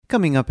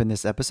Coming up in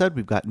this episode,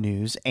 we've got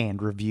news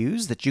and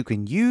reviews that you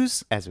can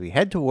use as we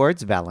head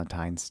towards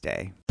Valentine's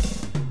Day.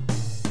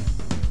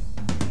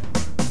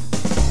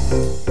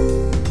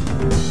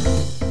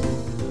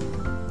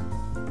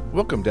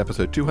 Welcome to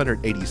episode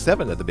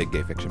 287 of the Big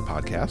Gay Fiction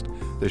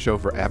Podcast, the show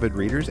for avid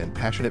readers and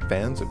passionate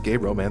fans of gay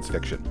romance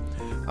fiction.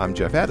 I'm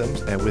Jeff Adams,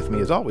 and with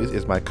me as always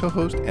is my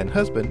co-host and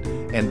husband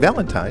and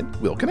Valentine,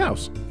 Will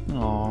Knaus.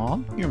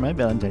 Aw, you're my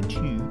Valentine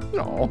too.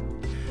 Aw.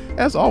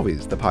 As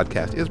always, the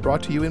podcast is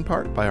brought to you in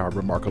part by our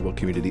remarkable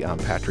community on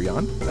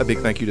Patreon. A big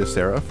thank you to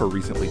Sarah for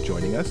recently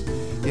joining us.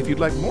 If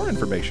you'd like more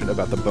information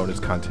about the bonus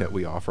content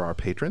we offer our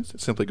patrons,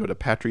 simply go to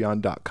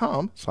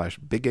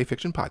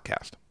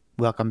patreon.com/biggayfictionpodcast.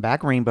 Welcome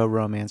back, Rainbow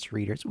Romance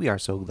readers. We are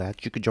so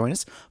glad you could join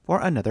us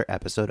for another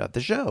episode of the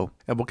show.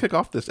 And we'll kick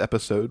off this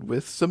episode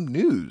with some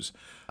news.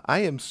 I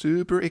am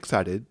super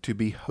excited to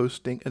be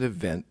hosting an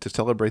event to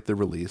celebrate the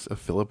release of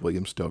Philip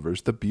William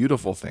Stover's The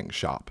Beautiful Things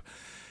Shop.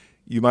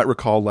 You might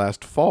recall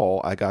last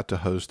fall, I got to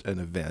host an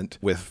event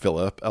with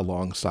Philip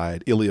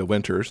alongside Ilya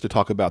Winters to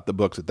talk about the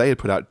books that they had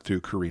put out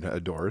through Karina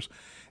Adores.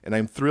 And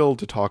I'm thrilled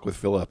to talk with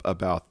Philip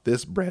about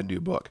this brand new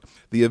book.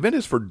 The event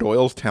is for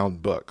Doylestown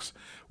Books,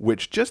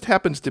 which just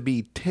happens to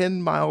be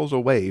 10 miles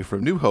away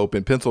from New Hope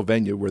in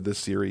Pennsylvania, where this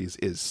series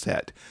is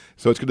set.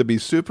 So it's going to be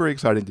super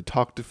exciting to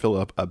talk to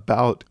Philip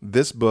about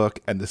this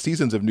book and the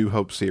Seasons of New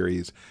Hope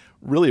series,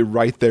 really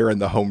right there in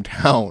the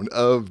hometown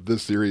of the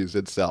series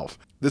itself.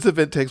 This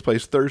event takes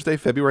place Thursday,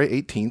 February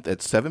 18th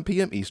at 7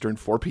 p.m. Eastern,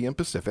 4 p.m.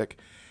 Pacific.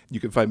 You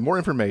can find more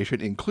information,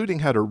 including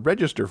how to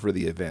register for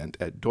the event,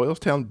 at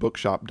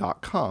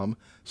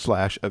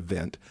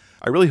doylestownbookshop.com/event.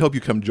 I really hope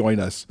you come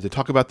join us to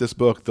talk about this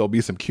book. There'll be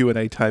some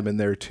Q&A time in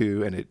there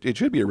too, and it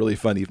should be a really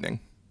fun evening.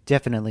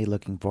 Definitely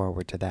looking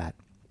forward to that.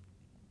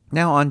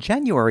 Now, on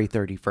January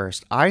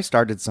 31st, I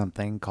started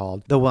something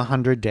called the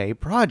 100-Day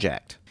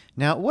Project.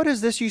 Now, what is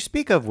this you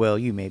speak of, Will?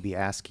 You may be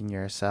asking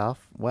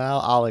yourself.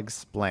 Well, I'll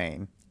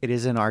explain. It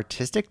is an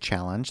artistic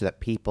challenge that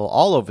people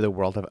all over the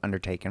world have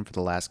undertaken for the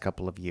last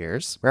couple of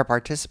years, where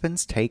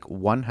participants take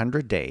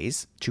 100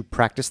 days to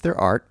practice their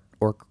art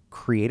or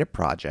create a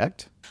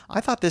project.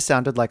 I thought this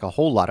sounded like a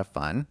whole lot of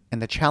fun,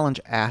 and the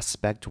challenge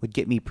aspect would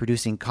get me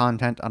producing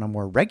content on a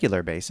more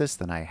regular basis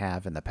than I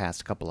have in the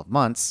past couple of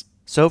months.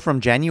 So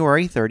from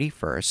January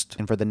 31st,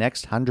 and for the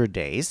next 100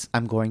 days,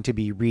 I'm going to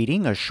be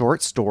reading a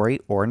short story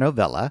or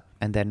novella,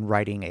 and then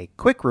writing a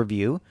quick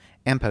review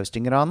and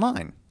posting it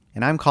online.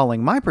 And I'm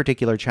calling my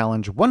particular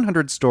challenge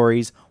 100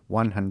 Stories,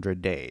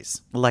 100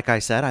 Days. Like I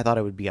said, I thought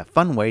it would be a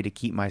fun way to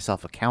keep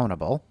myself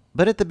accountable.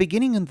 But at the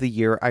beginning of the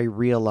year, I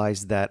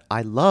realized that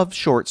I love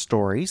short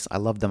stories. I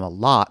love them a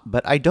lot,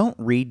 but I don't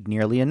read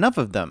nearly enough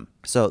of them.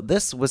 So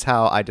this was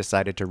how I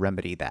decided to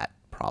remedy that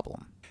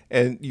problem.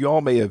 And you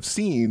all may have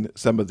seen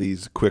some of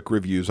these quick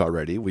reviews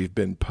already. We've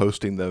been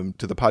posting them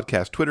to the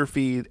podcast Twitter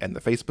feed and the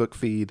Facebook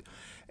feed.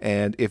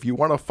 And if you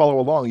want to follow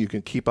along, you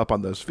can keep up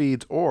on those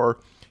feeds, or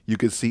you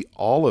can see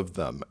all of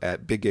them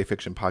at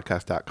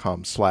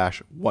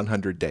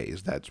biggayfictionpodcast.com/100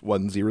 days. That's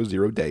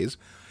 100 days,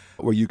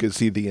 where you can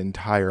see the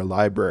entire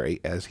library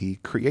as he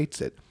creates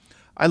it.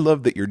 I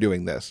love that you're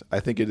doing this. I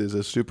think it is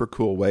a super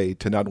cool way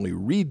to not only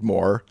read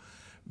more,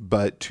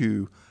 but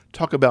to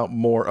talk about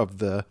more of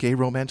the gay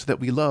romance that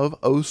we love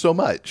oh so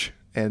much,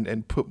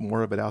 and put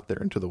more of it out there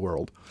into the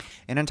world.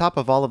 And on top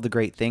of all of the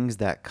great things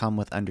that come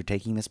with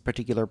undertaking this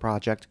particular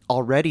project,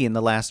 already in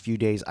the last few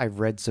days,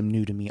 I've read some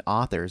new-to-me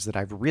authors that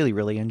I've really,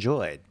 really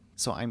enjoyed.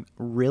 So I'm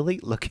really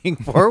looking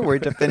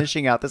forward to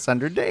finishing out this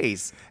 100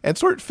 days. And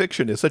short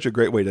fiction is such a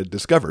great way to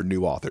discover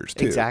new authors,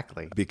 too.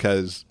 Exactly.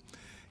 Because,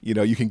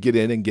 you can get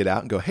in and get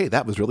out and go, hey,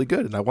 that was really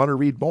good, and I want to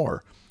read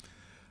more.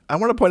 I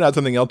want to point out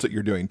something else that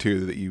you're doing,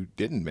 too, that you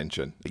didn't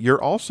mention.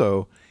 You're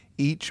also,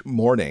 each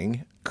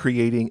morning,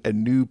 creating a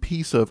new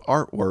piece of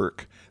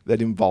artwork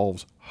that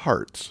involves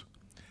hearts.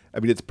 I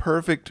mean, it's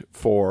perfect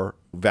for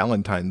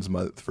Valentine's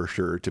month for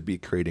sure to be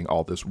creating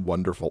all this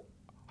wonderful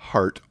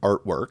heart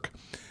artwork.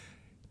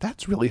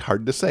 That's really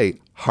hard to say,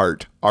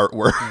 heart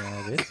artwork.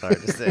 Yeah, it is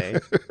hard to say.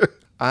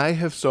 I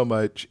have so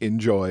much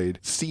enjoyed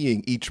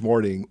seeing each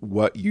morning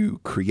what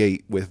you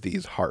create with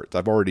these hearts.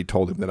 I've already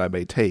told him that I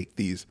may take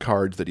these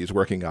cards that he's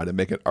working on and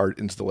make an art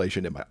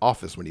installation in my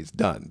office when he's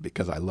done,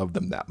 because I love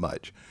them that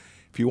much.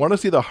 If you want to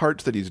see the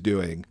hearts that he's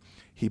doing,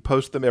 he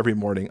posts them every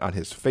morning on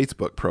his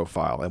Facebook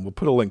profile, and we'll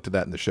put a link to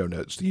that in the show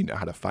notes so you know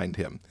how to find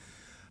him.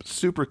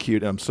 Super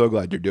cute, and I'm so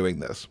glad you're doing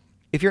this.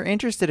 If you're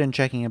interested in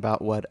checking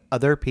about what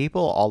other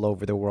people all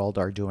over the world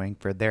are doing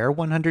for their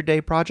 100-day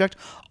project,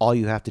 all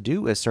you have to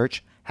do is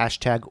search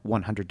hashtag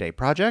 100-day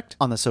project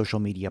on the social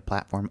media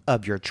platform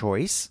of your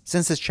choice.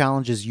 Since this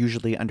challenge is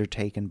usually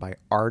undertaken by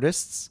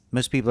artists,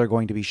 most people are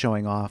going to be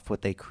showing off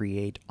what they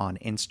create on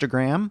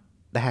Instagram.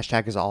 The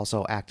hashtag is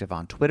also active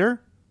on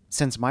Twitter.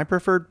 Since my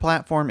preferred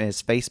platform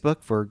is Facebook,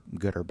 for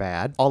good or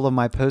bad, all of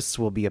my posts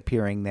will be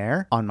appearing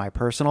there on my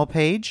personal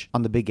page,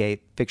 on the Big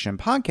Gay Fiction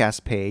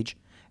Podcast page,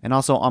 and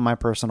also on my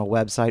personal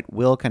website,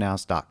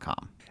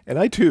 willknaus.com. And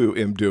I too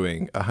am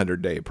doing a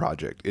 100-day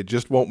project. It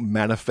just won't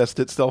manifest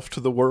itself to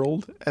the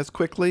world as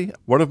quickly.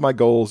 One of my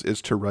goals is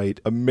to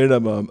write a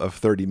minimum of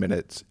 30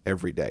 minutes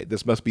every day.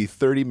 This must be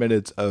 30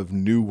 minutes of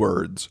new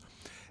words.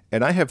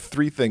 And I have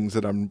 3 things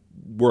that I'm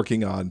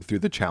working on through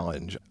the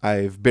challenge.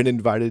 I've been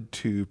invited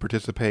to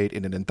participate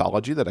in an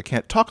anthology that I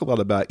can't talk a lot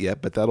about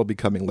yet, but that'll be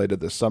coming later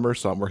this summer,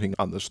 so I'm working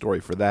on the story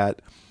for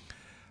that.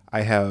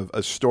 I have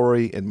a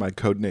story in my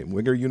Codename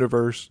Winger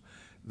universe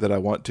that I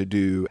want to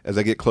do as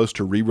I get close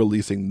to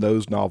re-releasing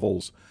those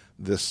novels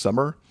this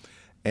summer.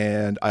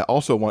 And I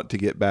also want to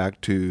get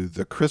back to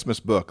the Christmas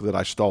book that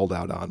I stalled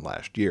out on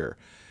last year.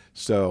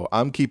 So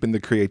I'm keeping the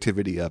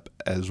creativity up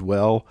as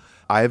well.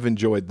 I've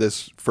enjoyed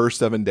this first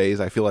 7 days.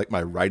 I feel like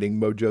my writing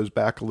mojo's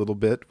back a little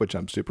bit, which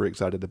I'm super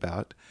excited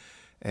about.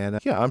 And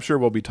I'm sure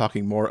we'll be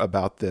talking more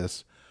about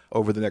this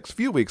over the next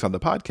few weeks on the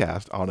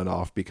podcast on and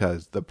off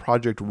because the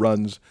project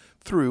runs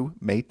through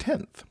May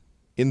 10th.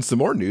 In some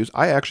more news,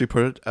 I actually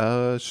put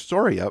a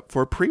story up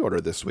for pre-order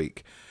this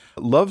week.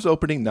 Love's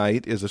Opening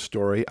Night is a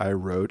story I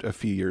wrote a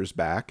few years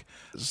back,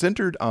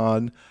 centered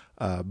on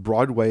a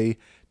Broadway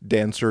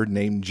dancer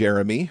named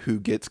Jeremy, who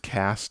gets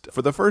cast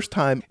for the first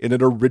time in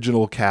an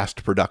original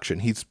cast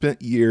production. He'd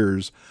spent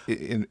years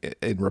in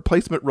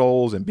replacement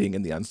roles and being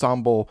in the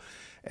ensemble,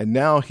 and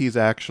now he's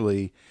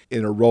actually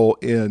in a role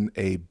in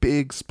a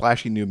big,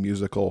 splashy new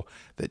musical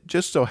that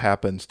just so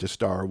happens to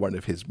star one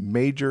of his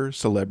major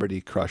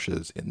celebrity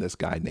crushes in this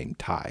guy named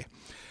Ty.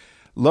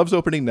 Love's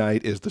Opening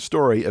Night is the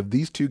story of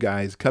these 2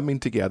 guys coming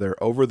together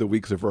over the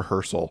weeks of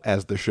rehearsal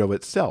as the show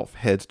itself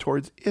heads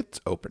towards its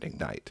opening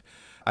night.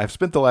 I've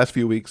spent the last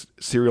few weeks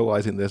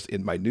serializing this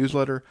in my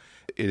newsletter.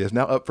 It is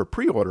now up for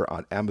pre-order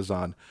on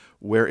Amazon,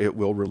 where it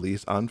will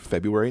release on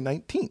February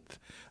 19th.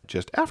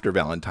 Just after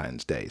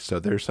Valentine's Day. So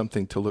there's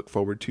something to look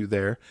forward to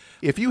there.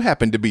 If you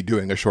happen to be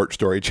doing a short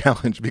story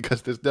challenge,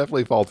 because this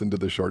definitely falls into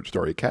the short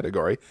story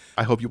category,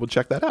 I hope you will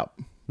check that out.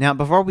 Now,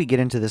 before we get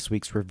into this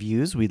week's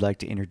reviews, we'd like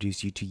to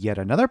introduce you to yet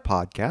another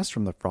podcast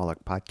from the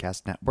Frolic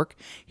Podcast Network.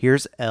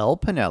 Here's Elle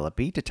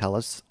Penelope to tell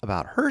us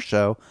about her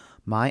show,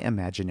 My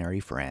Imaginary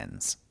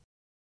Friends.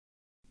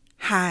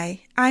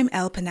 Hi, I'm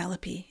Elle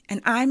Penelope,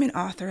 and I'm an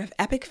author of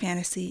epic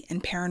fantasy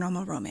and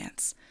paranormal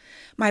romance.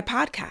 My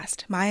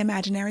podcast, My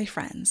Imaginary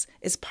Friends,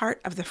 is part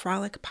of the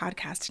Frolic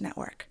Podcast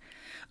Network.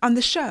 On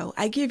the show,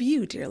 I give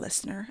you, dear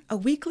listener, a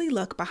weekly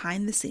look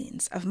behind the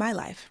scenes of my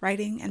life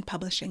writing and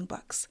publishing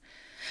books.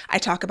 I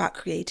talk about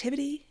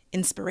creativity,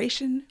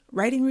 inspiration,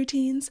 writing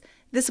routines,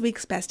 this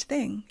week's best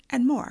thing,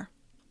 and more.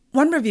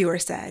 One reviewer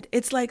said,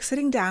 it's like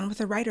sitting down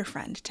with a writer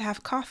friend to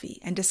have coffee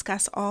and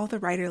discuss all the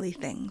writerly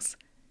things.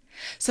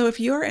 So if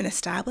you're an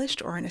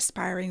established or an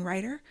aspiring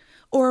writer,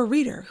 or a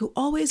reader who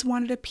always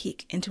wanted a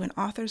peek into an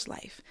author's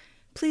life,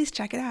 please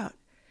check it out.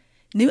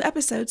 New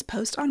episodes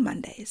post on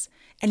Mondays,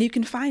 and you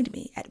can find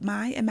me at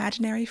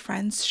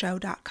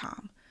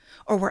myimaginaryfriendsshow.com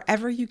or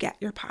wherever you get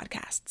your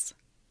podcasts.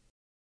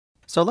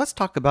 So let's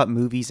talk about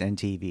movies and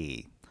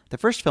TV. The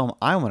first film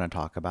I want to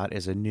talk about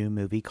is a new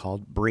movie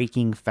called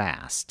Breaking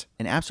Fast,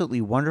 an absolutely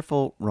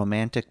wonderful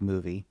romantic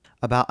movie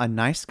about a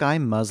nice guy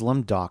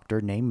Muslim doctor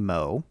named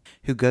Mo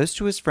who goes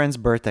to his friend's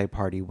birthday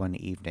party one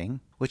evening,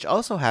 which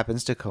also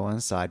happens to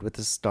coincide with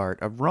the start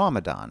of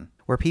Ramadan,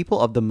 where people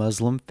of the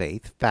Muslim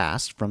faith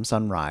fast from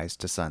sunrise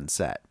to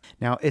sunset.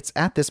 Now, it's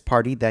at this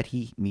party that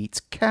he meets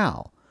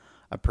Cal,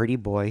 a pretty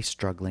boy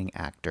struggling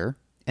actor,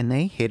 and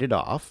they hit it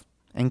off,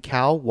 and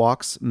Cal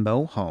walks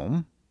Mo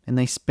home, and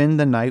they spend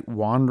the night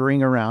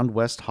wandering around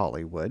West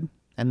Hollywood.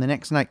 And the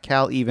next night,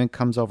 Cal even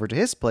comes over to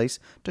his place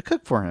to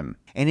cook for him.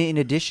 And in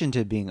addition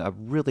to being a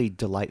really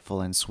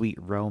delightful and sweet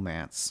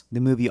romance, the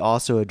movie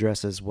also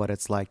addresses what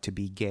it's like to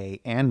be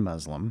gay and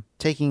Muslim,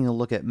 taking a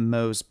look at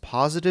Mo's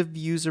positive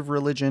views of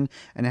religion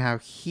and how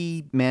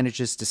he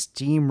manages to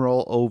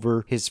steamroll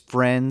over his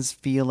friends'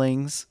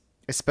 feelings,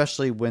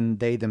 especially when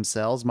they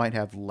themselves might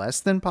have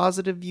less than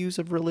positive views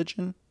of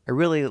religion. I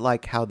really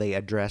like how they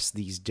address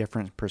these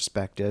different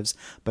perspectives,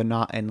 but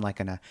not in like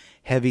a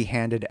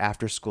heavy-handed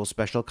after-school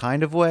special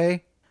kind of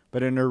way,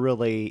 but in a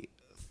really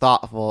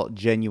thoughtful,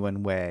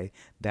 genuine way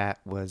that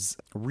was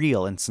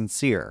real and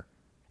sincere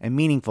and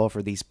meaningful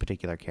for these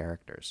particular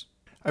characters.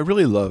 I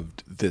really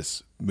loved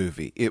this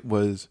movie. It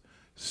was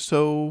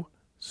so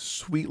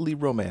sweetly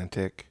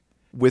romantic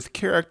with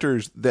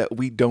characters that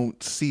we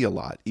don't see a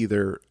lot,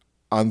 either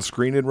on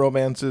screen in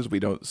romances.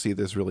 We don't see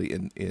this really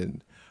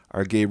in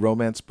our gay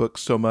romance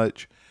books so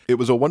much. It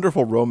was a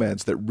wonderful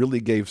romance that really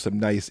gave some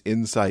nice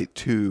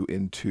insight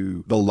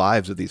into the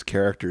lives of these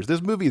characters.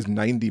 This movie is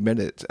 90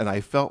 minutes, and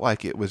I felt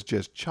like it was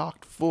just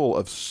chocked full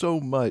of so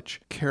much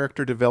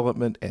character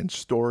development and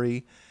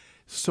story.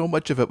 So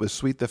much of it was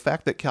sweet. The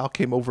fact that Cal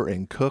came over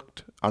and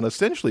cooked on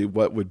essentially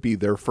what would be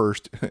their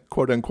first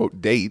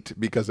quote-unquote date,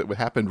 because it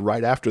happened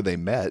right after they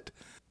met,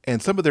 and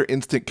some of their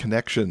instant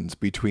connections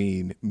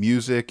between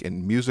music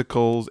and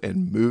musicals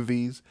and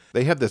movies.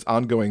 They have this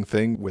ongoing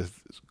thing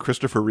with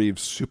Christopher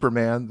Reeve's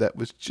Superman that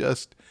was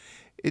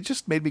it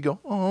just made me go,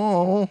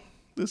 oh,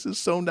 this is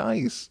so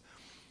nice.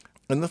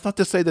 And that's not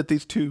to say that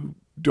these two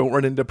don't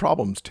run into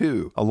problems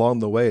too along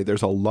the way.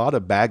 There's a lot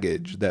of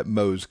baggage that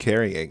Mo's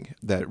carrying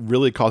that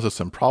really causes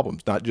some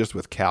problems, not just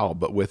with Cal,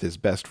 but with his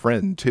best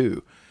friend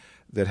too,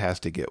 that has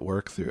to get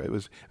worked through. It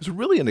was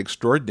really an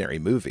extraordinary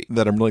movie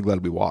that I'm really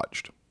glad we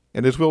watched.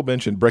 And as Will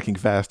mentioned, Breaking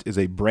Fast is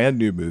a brand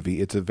new movie.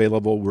 It's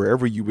available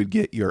wherever you would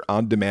get your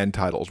on-demand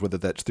titles, whether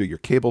that's through your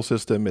cable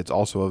system. It's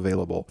also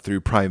available through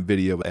Prime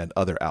Video and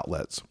other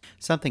outlets.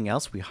 Something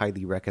else we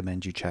highly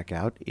recommend you check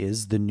out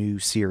is the new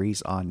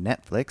series on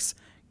Netflix,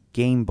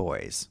 Game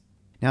Boys.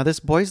 Now, this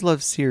Boys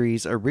Love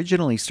series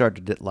originally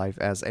started its life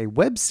as a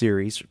web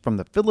series from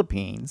the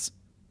Philippines,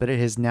 but it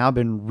has now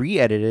been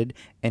re-edited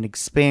and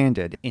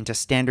expanded into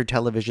standard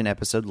television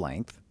episode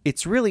length.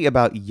 It's really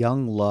about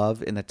young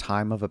love in the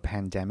time of a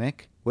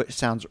pandemic, which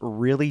sounds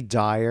really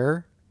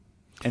dire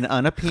and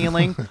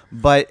unappealing,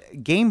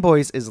 but Game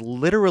Boys is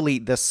literally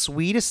the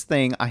sweetest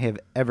thing I have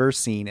ever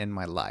seen in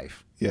my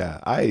life. Yeah,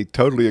 I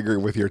totally agree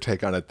with your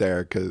take on it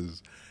there,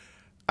 because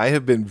I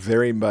have been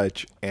very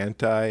much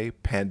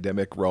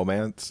anti-pandemic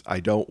romance.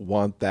 I don't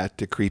want that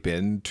to creep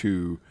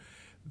into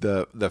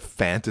the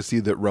fantasy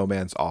that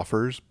romance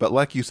offers. But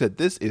like you said,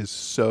 this is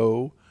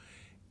so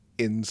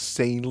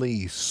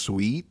insanely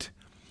sweet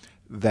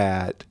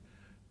that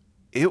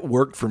it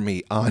worked for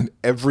me on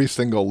every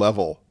single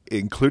level,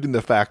 including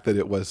the fact that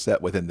it was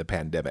set within the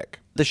pandemic.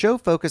 The show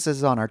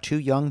focuses on our two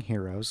young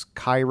heroes,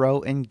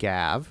 Cairo and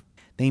Gav.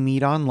 They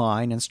meet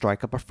online and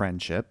strike up a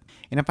friendship.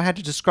 And if I had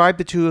to describe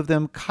the two of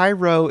them,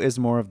 Cairo is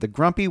more of the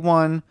grumpy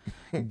one.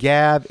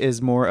 Gav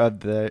is more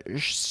of the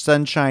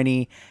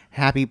sunshiny,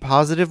 happy,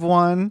 positive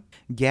one.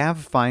 Gav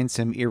finds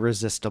him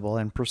irresistible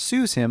and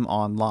pursues him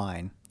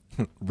online.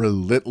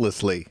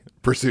 Relentlessly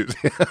pursues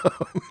him.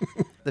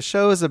 The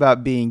show is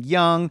about being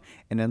young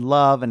and in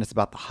love, and it's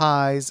about the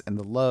highs and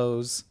the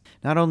lows.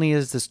 Not only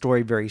is the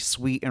story very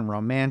sweet and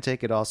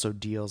romantic, it also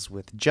deals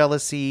with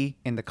jealousy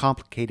and the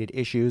complicated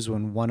issues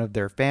when one of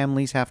their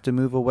families have to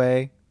move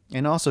away,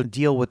 and also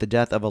deal with the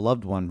death of a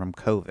loved one from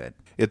COVID.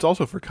 It's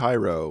also for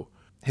Cairo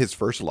his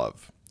first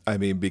love. I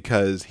mean,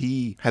 because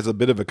he has a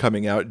bit of a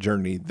coming out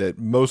journey that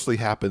mostly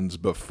happens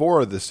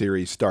before the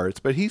series starts,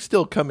 but he's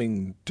still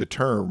coming to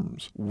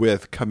terms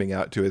with coming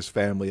out to his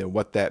family and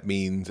what that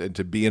means, and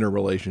to be in a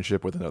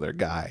relationship with another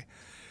guy.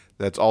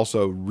 That's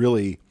also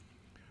really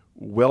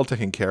well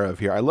taken care of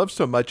here. I love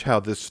so much how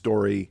this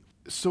story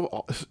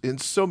in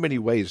so many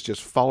ways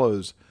just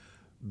follows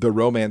the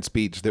romance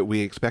beats that we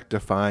expect to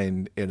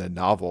find in a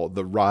novel.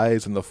 The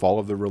rise and the fall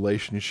of the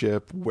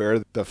relationship,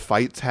 where the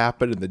fights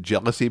happen and the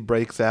jealousy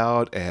breaks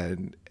out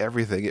and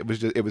everything.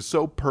 It was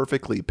so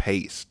perfectly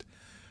paced.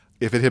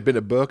 If it had been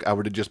a book, I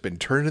would have just been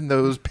turning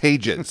those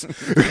pages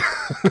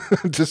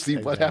to see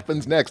what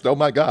happens next. Oh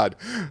my God.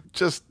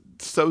 Just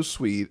so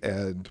sweet.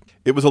 And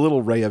it was a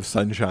little ray of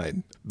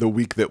sunshine the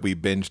week that we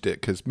binged it,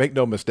 because make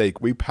no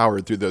mistake, we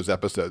powered through those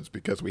episodes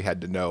because we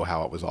had to know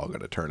how it was all going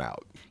to turn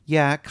out.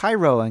 Yeah,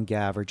 Cairo and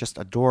Gav are just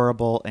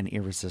adorable and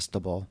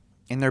irresistible.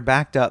 And they're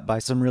backed up by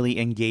some really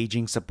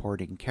engaging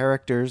supporting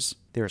characters.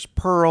 There's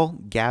Pearl,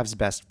 Gav's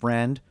best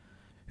friend,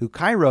 who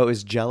Cairo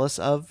is jealous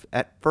of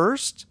at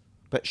first,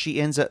 but she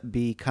ends up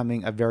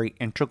becoming a very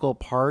integral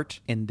part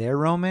in their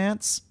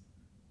romance.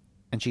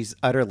 And she's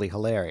utterly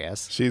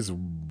hilarious. She's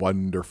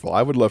wonderful.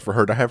 I would love for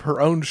her to have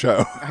her own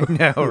show. I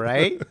know,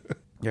 right?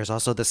 There's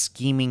also the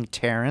scheming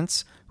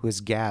Terrence, who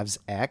is Gav's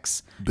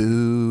ex.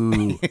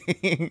 Boo.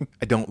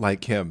 I don't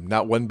like him.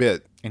 Not one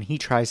bit. And he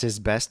tries his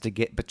best to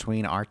get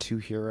between our two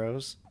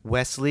heroes.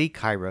 Wesley,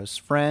 Cairo's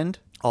friend,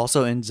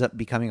 also ends up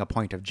becoming a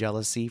point of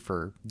jealousy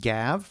for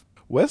Gav.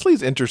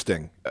 Wesley's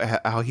interesting,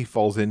 how he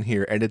falls in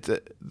here, and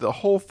the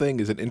whole thing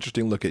is an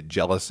interesting look at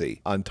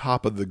jealousy on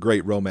top of the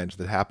great romance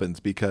that happens,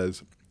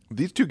 because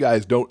these two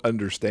guys don't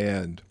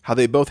understand how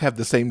they both have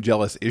the same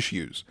jealous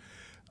issues,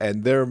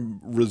 and they're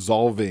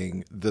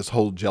resolving this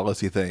whole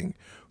jealousy thing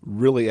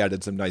really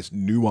added some nice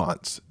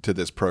nuance to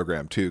this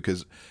program too,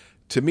 because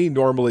to me,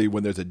 normally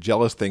when there's a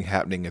jealous thing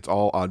happening, it's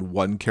all on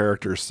one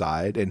character's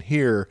side, and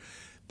here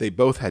they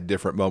both had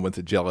different moments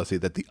of jealousy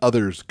that the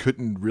others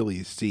couldn't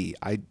really see.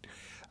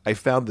 I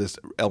found this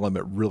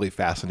element really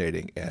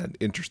fascinating and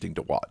interesting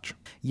to watch.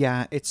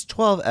 Yeah, it's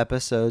 12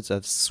 episodes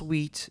of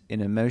sweet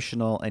and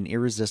emotional and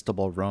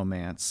irresistible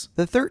romance.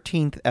 The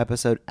 13th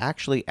episode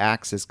actually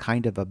acts as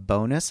kind of a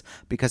bonus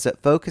because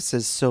it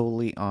focuses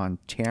solely on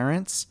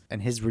Terrence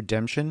and his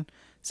redemption,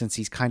 since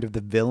he's kind of the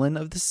villain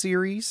of the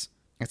series.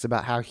 It's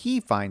about how he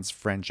finds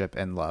friendship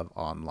and love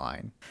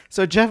online.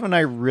 So Jeff and I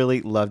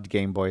really loved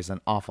Game Boys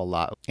an awful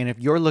lot. And if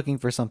you're looking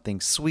for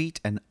something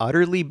sweet and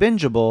utterly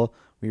bingeable,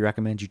 we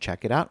recommend you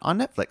check it out on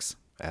Netflix.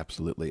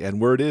 Absolutely.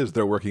 And word is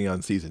they're working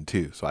on season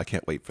 2, so I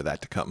can't wait for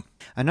that to come.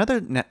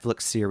 Another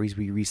Netflix series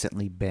we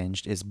recently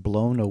binged is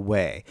Blown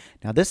Away.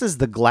 Now, this is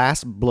the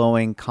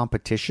glass-blowing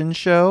competition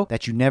show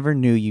that you never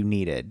knew you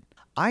needed.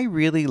 I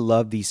really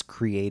love these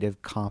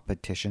creative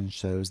competition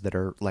shows that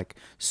are like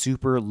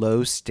super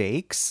low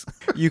stakes.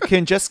 You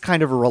can just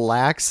kind of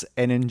relax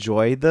and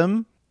enjoy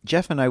them.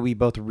 Jeff and I, we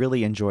both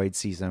really enjoyed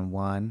season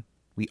 1.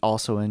 We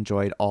also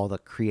enjoyed all the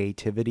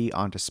creativity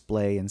on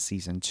display in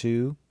season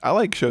 2. I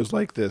like shows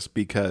like this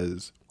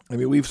because, I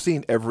mean, we've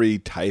seen every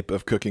type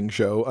of cooking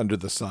show under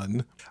the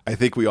sun. I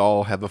think we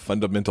all have a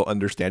fundamental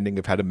understanding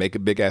of how to make a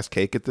big-ass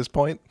cake at this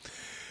point.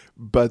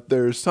 But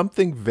there's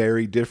something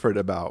very different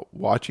about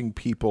watching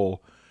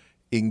people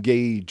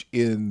engage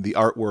in the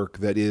artwork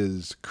that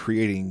is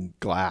creating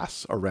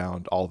glass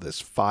around all this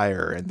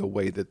fire, and the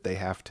way that they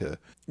have to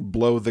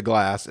blow the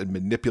glass and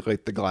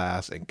manipulate the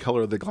glass and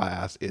color the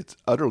glass. It's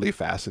utterly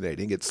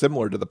fascinating. It's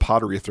similar to the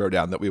pottery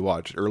throwdown that we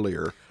watched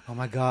earlier. Oh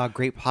my God,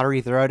 great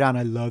pottery throwdown.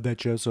 I love that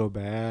show so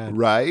bad.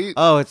 Right?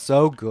 Oh, it's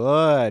so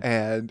good.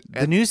 And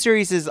the new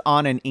series is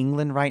on in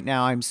England right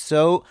now.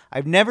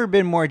 I've never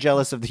been more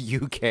jealous of the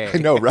UK. I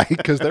know, right?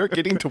 Because they're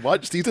getting to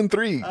watch season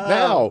 3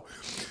 now.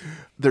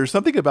 There's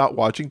something about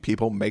watching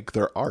people make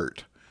their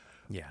art.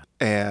 Yeah.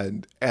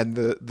 And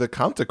the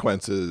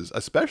consequences,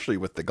 especially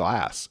with the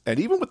glass and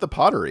even with the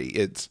pottery,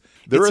 it's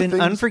an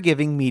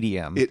unforgiving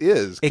medium. It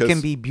is. It can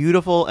be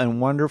beautiful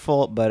and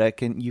wonderful,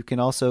 but you can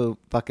also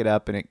fuck it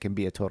up and it can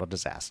be a total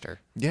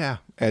disaster. Yeah.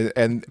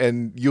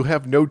 And you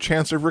have no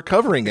chance of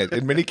recovering it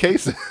in many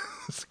cases,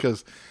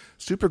 because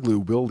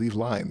superglue will leave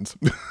lines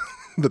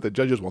that the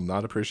judges will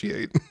not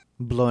appreciate.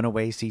 Blown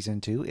Away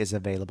Season 2 is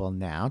available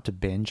now to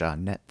binge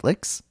on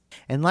Netflix.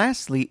 And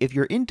lastly, if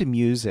you're into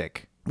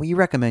music, we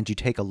recommend you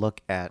take a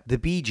look at the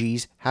Bee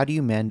Gees' How Do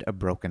You Mend a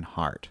Broken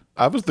Heart?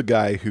 I was the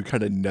guy who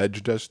kind of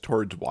nudged us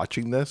towards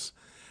watching this.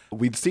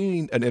 We'd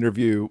seen an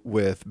interview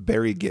with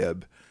Barry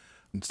Gibb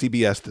on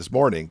CBS This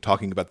Morning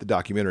talking about the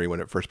documentary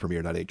when it first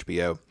premiered on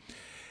HBO.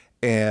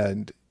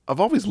 And I've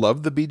always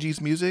loved the Bee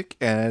Gees music,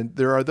 and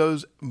there are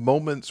those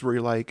moments where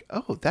you're like,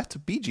 oh, that's a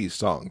Bee Gees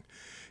song.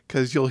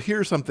 Because you'll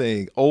hear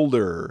something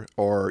older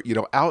or,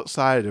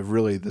 outside of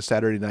really the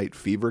Saturday Night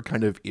Fever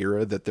kind of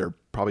era that they're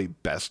probably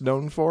best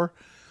known for,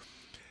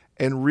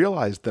 and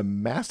realize the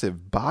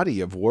massive body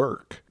of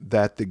work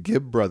that the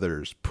Gibb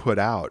brothers put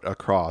out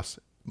across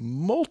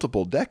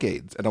multiple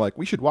decades. And I'm like,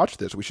 we should watch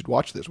this. We should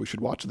watch this. We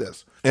should watch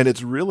this. And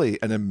it's really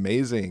an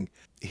amazing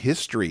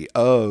history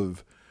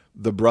of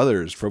the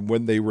brothers from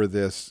when they were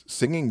this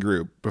singing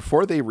group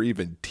before they were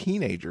even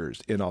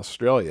teenagers in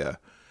Australia,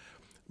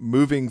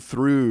 moving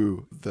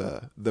through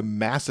the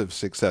massive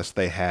success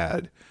they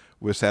had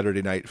with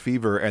Saturday Night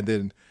Fever, and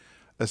then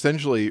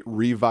essentially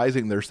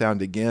revising their sound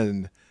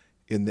again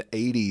in the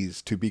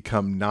 80s to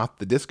become not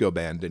the disco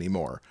band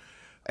anymore.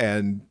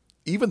 And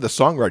even the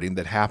songwriting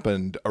that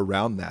happened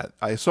around that,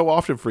 I so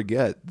often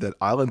forget that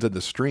Islands in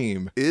the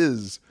Stream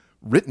is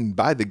written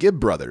by the Gibb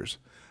brothers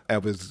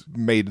and was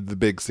made the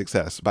big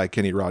success by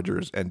Kenny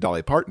Rogers and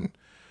Dolly Parton.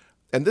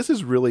 And this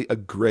is really a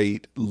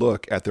great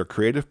look at their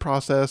creative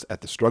process,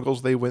 at the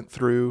struggles they went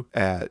through,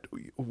 at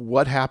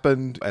what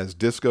happened as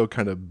disco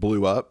kind of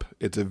blew up.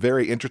 It's a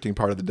very interesting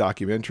part of the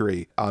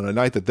documentary on a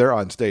night that they're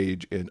on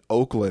stage in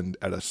Oakland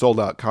at a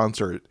sold-out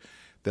concert,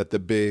 that the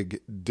big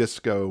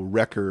disco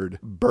record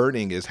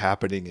burning is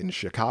happening in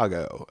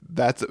Chicago.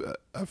 That's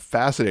a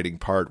fascinating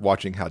part,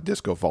 watching how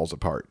disco falls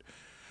apart.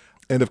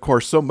 And of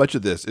course, so much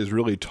of this is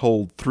really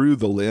told through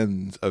the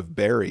lens of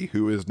Barry,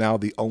 who is now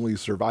the only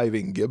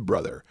surviving Gibb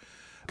brother.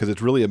 Because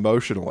it's really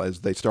emotional as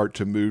they start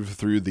to move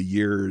through the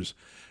years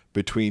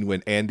between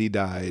when Andy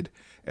died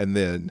and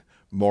then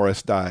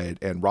Morris died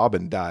and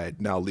Robin died,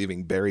 now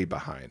leaving Barry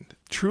behind.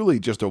 Truly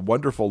just a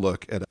wonderful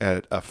look at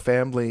a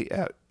family,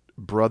 at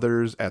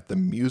brothers, at the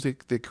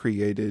music they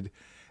created,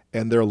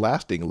 and their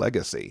lasting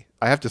legacy.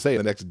 I have to say,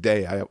 the next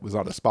day I was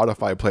on a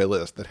Spotify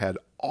playlist that had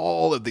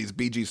all of these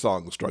Bee Gees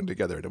songs strung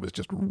together, and it was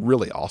just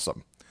really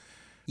awesome.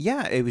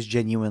 Yeah, it was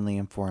genuinely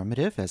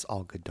informative, as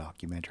all good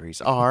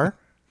documentaries are.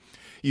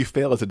 You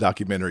fail as a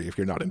documentary if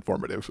you're not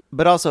informative.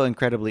 But also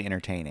incredibly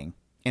entertaining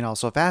and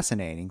also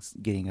fascinating,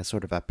 getting a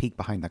sort of a peek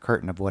behind the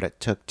curtain of what it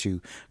took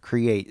to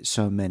create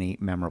so many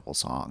memorable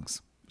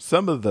songs.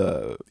 Some of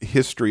the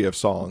history of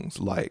songs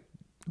like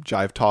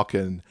Jive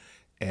Talkin'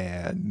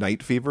 and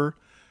Night Fever,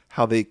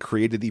 how they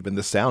created even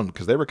the sound,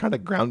 because they were kind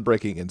of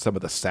groundbreaking in some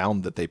of the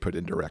sound that they put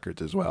into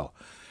records as well.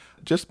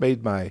 Just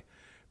made my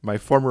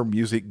former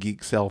music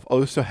geek self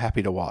so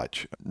happy to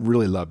watch.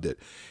 Really loved it.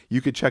 You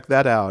could check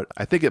that out.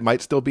 I think it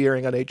might still be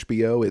airing on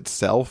HBO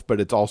itself, but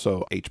it's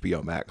also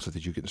HBO Max so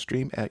that you can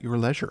stream at your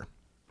leisure.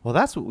 Well,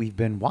 that's what we've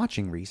been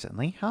watching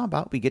recently. How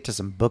about we get to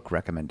some book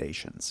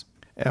recommendations?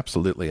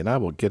 Absolutely, and I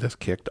will get us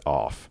kicked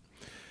off.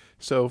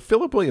 So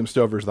Philip William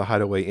Stover's The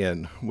Hideaway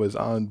Inn was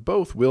on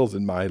both Will's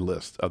and my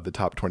list of the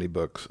top 20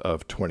 books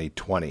of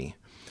 2020.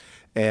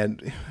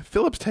 And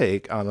Philip's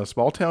take on a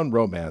small-town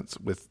romance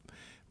with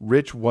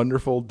rich,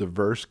 wonderful,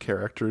 diverse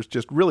characters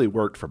just really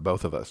worked for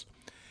both of us.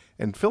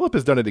 And Philip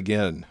has done it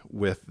again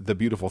with The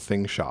Beautiful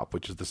Things Shop,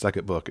 which is the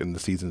second book in the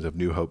Seasons of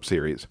New Hope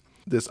series.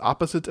 This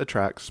opposites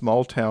attract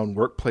small-town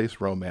workplace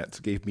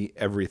romance gave me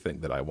everything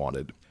that I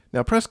wanted.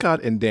 Now,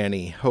 Prescott and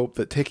Danny hope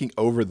that taking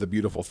over The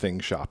Beautiful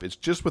Things Shop is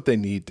just what they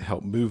need to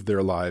help move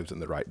their lives in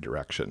the right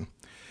direction.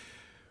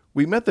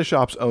 We met the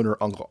shop's owner,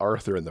 Uncle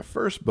Arthur, in the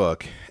first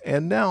book,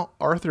 and now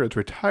Arthur is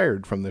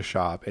retired from the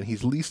shop and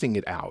he's leasing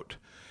it out.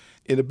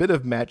 In a bit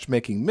of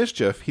matchmaking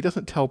mischief, he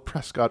doesn't tell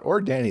Prescott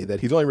or Danny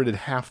that he's only rented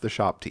half the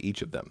shop to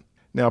each of them.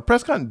 Now,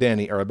 Prescott and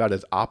Danny are about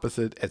as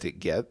opposite as it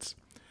gets.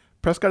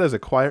 Prescott is a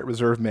quiet,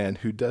 reserved man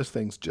who does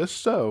things just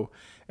so,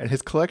 and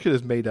his collection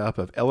is made up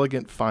of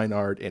elegant fine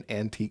art and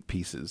antique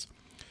pieces.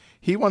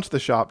 He wants the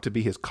shop to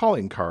be his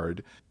calling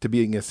card to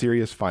being a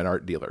serious fine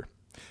art dealer.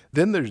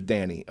 Then there's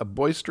Danny, a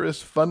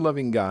boisterous,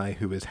 fun-loving guy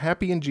who is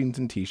happy in jeans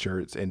and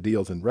t-shirts and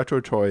deals in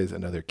retro toys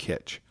and other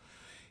kitsch.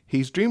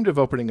 He's dreamed of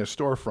opening a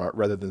storefront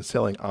rather than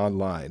selling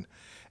online,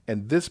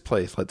 and this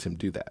place lets him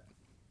do that.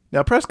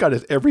 Now, Prescott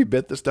is every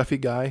bit the stuffy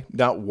guy,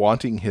 not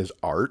wanting his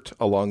art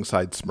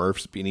alongside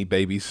Smurfs, Beanie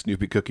Babies,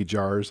 Snoopy cookie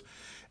jars,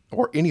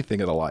 or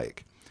anything of the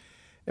like.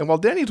 And while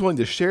Danny's willing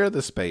to share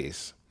the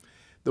space,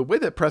 the way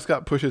that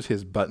Prescott pushes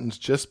his buttons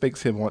just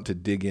makes him want to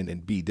dig in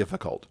and be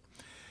difficult.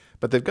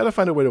 But they've got to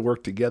find a way to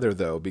work together,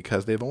 though,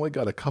 because they've only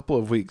got a couple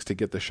of weeks to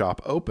get the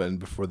shop open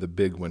before the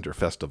big winter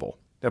festival.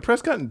 Now,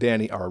 Prescott and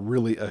Danny are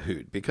really a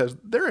hoot because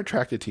they're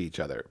attracted to each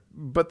other,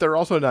 but they're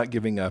also not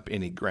giving up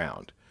any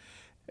ground.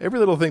 Every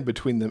little thing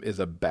between them is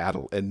a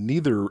battle, and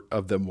neither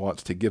of them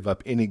wants to give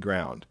up any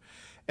ground.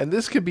 And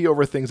this could be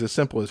over things as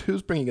simple as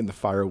who's bringing in the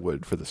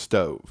firewood for the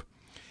stove.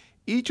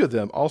 Each of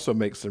them also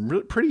makes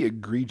some pretty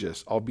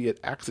egregious, albeit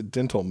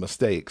accidental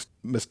mistakes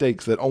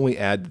that only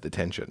add to the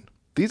tension.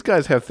 These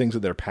guys have things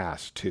in their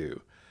past,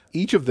 too.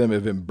 Each of them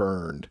have been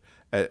burned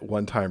at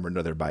one time or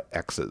another by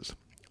exes.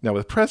 Now,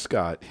 with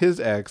Prescott, his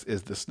ex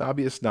is the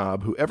snobbiest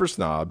snob who ever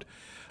snobbed.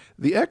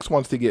 The ex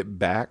wants to get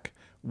back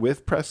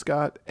with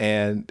Prescott,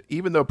 and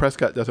even though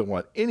Prescott doesn't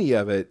want any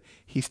of it,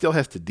 he still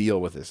has to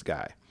deal with this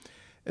guy.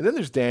 And then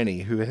there's Danny,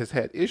 who has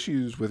had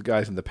issues with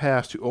guys in the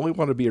past who only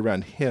want to be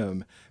around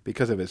him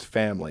because of his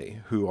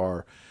family, who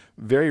are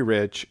very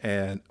rich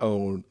and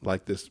own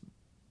like this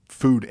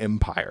food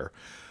empire.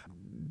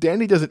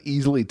 Danny doesn't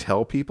easily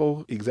tell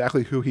people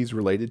exactly who he's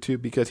related to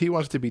because he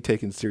wants to be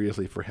taken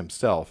seriously for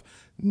himself,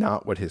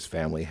 not what his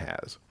family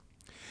has.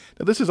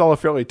 Now, this is all a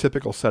fairly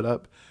typical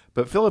setup,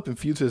 but Philip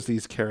infuses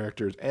these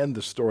characters and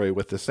the story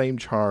with the same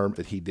charm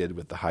that he did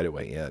with The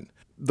Hideaway Inn.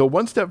 The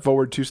one step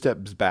forward, two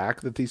steps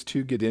back that these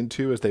two get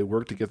into as they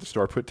work to get the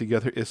store put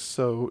together is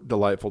so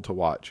delightful to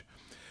watch.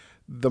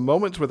 The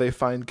moments where they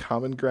find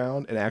common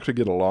ground and actually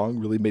get along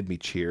really made me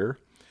cheer.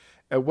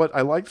 And what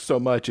I liked so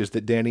much is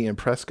that Danny and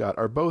Prescott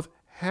are both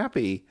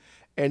happy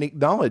and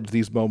acknowledge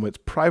these moments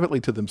privately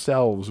to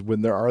themselves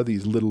when there are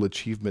these little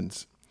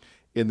achievements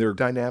in their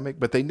dynamic,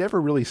 but they never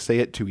really say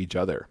it to each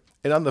other.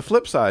 And on the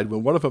flip side,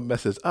 when one of them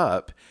messes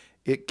up,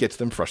 it gets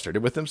them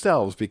frustrated with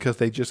themselves because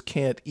they just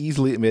can't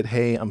easily admit,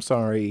 hey, I'm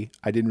sorry,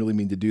 I didn't really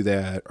mean to do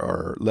that,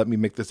 or let me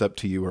make this up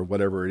to you, or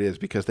whatever it is,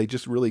 because they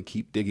just really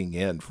keep digging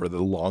in for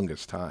the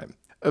longest time.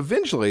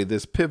 Eventually,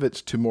 this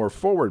pivots to more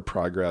forward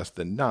progress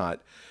than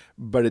not,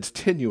 but it's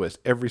tenuous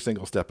every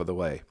single step of the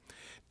way.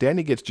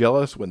 Danny gets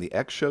jealous when the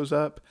ex shows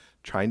up,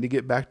 trying to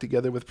get back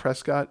together with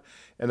Prescott,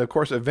 and of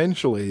course,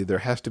 eventually, there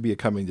has to be a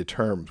coming to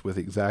terms with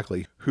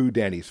exactly who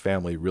Danny's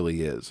family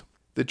really is.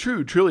 The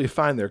two truly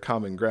find their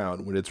common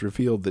ground when it's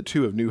revealed that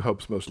two of New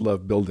Hope's most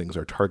loved buildings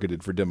are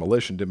targeted for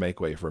demolition to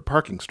make way for a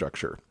parking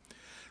structure.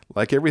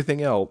 Like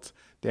everything else,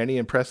 Danny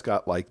and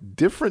Prescott like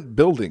different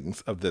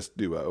buildings of this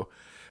duo,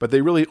 but they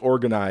really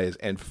organize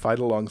and fight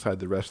alongside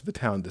the rest of the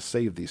town to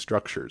save these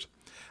structures.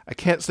 I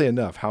can't say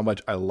enough how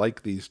much I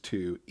like these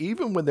two.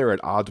 Even when they're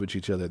at odds with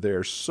each other, they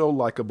are so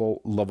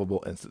likable,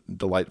 lovable, and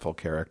delightful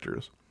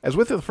characters. As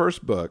with the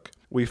first book,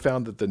 we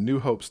found that the New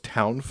Hope's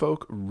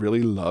townfolk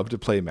really love to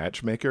play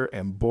matchmaker,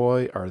 and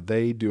boy, are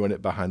they doing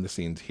it behind the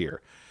scenes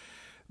here.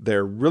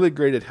 They're really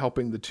great at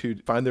helping the two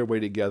find their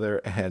way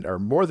together and are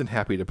more than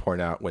happy to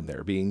point out when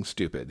they're being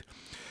stupid.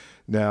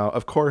 Now,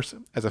 of course,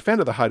 as a fan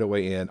of The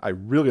Hideaway Inn, I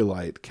really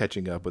liked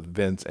catching up with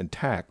Vince and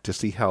Tack to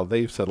see how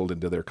they've settled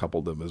into their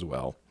coupledom as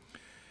well.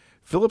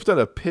 Philip's done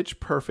a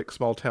pitch-perfect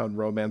small-town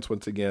romance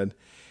once again.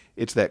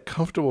 It's that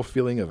comfortable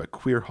feeling of a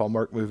queer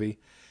Hallmark movie,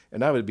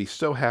 and I would be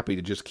so happy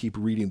to just keep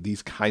reading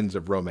these kinds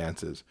of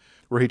romances,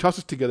 where he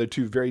tosses together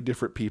two very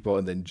different people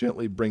and then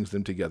gently brings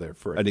them together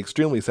for an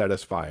extremely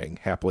satisfying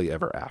happily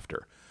ever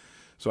after.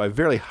 So I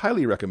very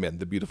highly recommend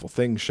The Beautiful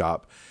Things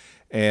Shop.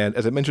 And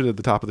as I mentioned at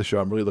the top of the show,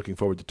 I'm really looking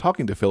forward to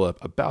talking to Philip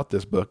about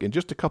this book in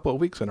just a couple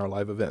of weeks in our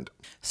live event.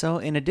 So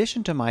in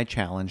addition to my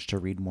challenge to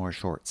read more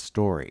short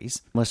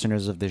stories,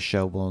 listeners of this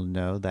show will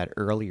know that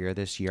earlier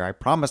this year I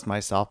promised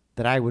myself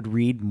that I would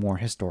read more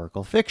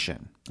historical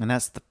fiction. And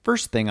that's the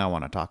first thing I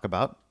want to talk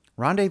about,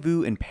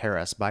 Rendezvous in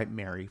Paris by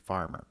Mary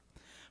Farmer.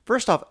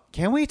 First off,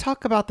 can we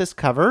talk about this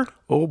cover?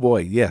 Oh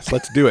boy, yes,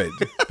 let's do it.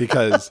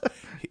 Because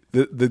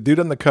the dude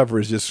on the cover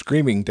is just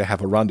screaming to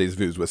have a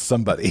rendezvous with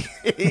somebody.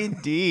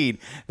 Indeed.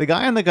 The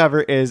guy on the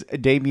cover is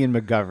Damien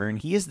McGovern.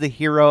 He is the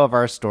hero of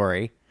our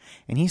story.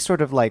 And he's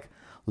sort of like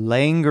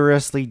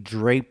languorously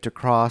draped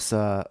across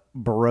a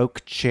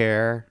Baroque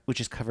chair, which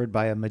is covered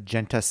by a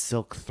magenta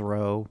silk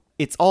throw.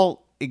 It's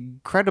all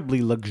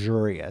incredibly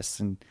luxurious,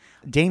 and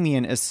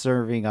Damien is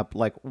serving up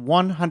like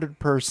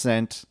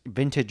 100%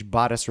 vintage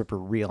bodice ripper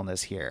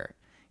realness here.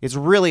 It's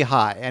really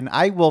hot, and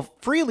I will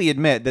freely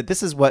admit that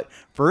this is what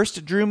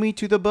first drew me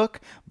to the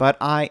book, but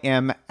I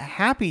am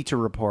happy to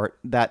report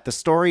that the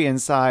story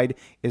inside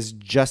is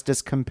just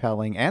as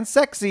compelling and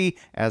sexy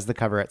as the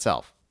cover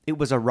itself. It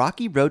was a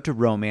rocky road to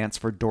romance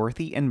for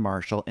Dorothy and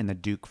Marshall and the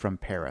Duke from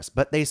Paris,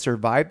 but they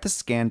survived the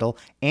scandal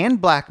and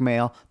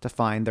blackmail to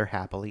find their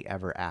happily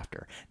ever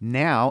after.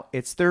 Now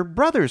it's their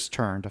brother's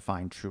turn to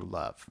find true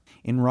love.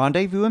 In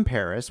Rendezvous in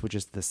Paris, which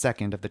is the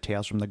second of the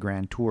Tales from the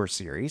Grand Tour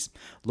series,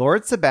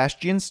 Lord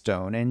Sebastian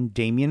Stone and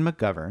Damien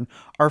McGovern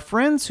are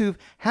friends who've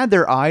had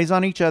their eyes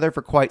on each other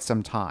for quite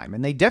some time,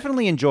 and they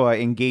definitely enjoy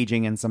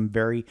engaging in some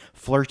very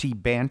flirty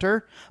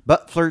banter,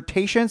 but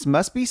flirtations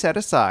must be set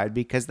aside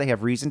because they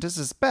have reason to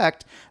suspect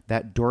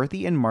that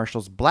Dorothy and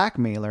Marshall's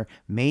blackmailer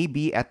may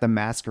be at the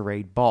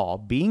masquerade ball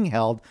being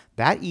held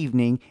that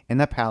evening in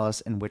the palace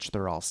in which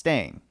they're all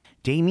staying.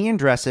 Damien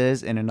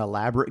dresses in an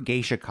elaborate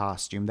geisha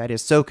costume that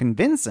is so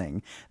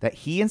convincing that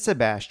he and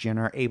Sebastian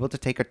are able to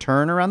take a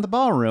turn around the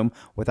ballroom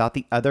without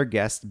the other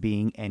guests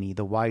being any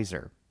the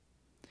wiser.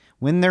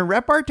 When their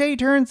repartee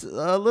turns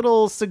a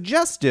little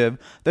suggestive,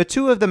 the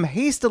two of them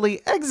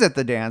hastily exit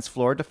the dance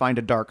floor to find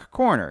a dark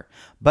corner.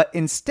 But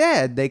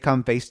instead, they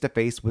come face to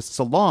face with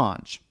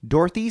Solange,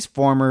 Dorothy's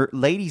former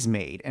lady's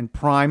maid and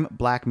prime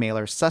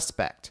blackmailer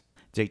suspect.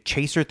 They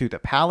chase her through the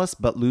palace,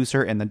 but lose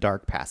her in the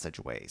dark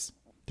passageways.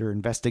 Their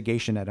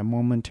investigation at a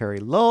momentary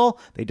lull,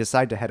 they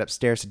decide to head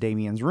upstairs to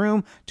Damien's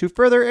room to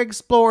further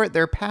explore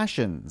their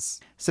passions.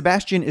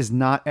 Sebastian is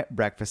not at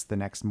breakfast the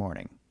next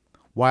morning.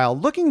 While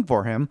looking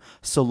for him,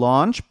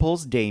 Solange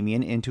pulls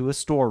Damien into a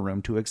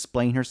storeroom to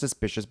explain her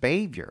suspicious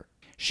behavior.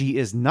 She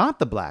is not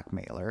the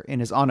blackmailer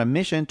and is on a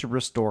mission to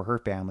restore her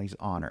family's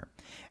honor.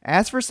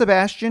 As for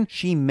Sebastian,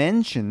 she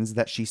mentions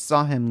that she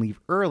saw him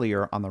leave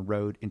earlier on the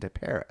road into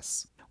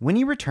Paris. When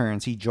he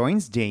returns, he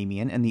joins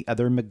Damien and the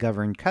other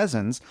McGovern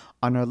cousins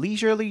on a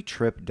leisurely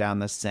trip down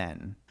the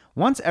Seine.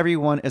 Once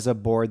everyone is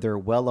aboard their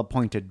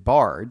well-appointed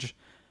barge,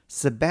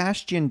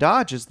 Sebastian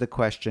dodges the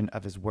question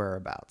of his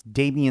whereabouts.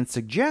 Damien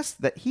suggests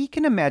that he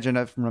can imagine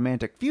a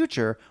romantic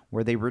future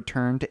where they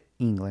return to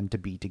England to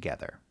be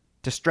together.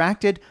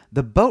 Distracted,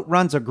 the boat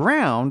runs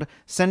aground,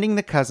 sending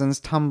the cousins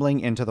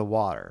tumbling into the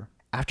water.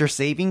 After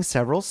saving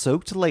several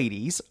soaked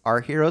ladies,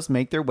 our heroes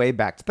make their way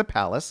back to the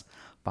palace,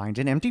 find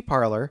an empty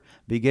parlor,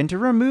 begin to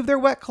remove their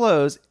wet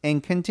clothes,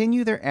 and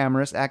continue their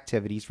amorous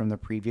activities from the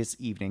previous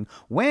evening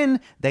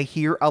when they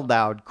hear a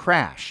loud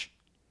crash.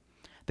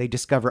 They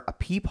discover a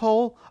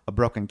peephole, a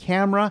broken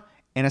camera,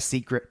 and a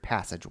secret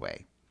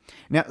passageway.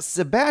 Now,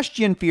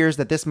 Sebastian fears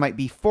that this might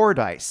be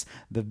Fordyce,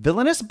 the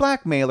villainous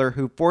blackmailer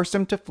who forced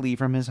him to flee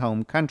from his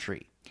home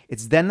country.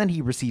 It's then that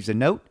he receives a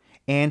note,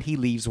 and he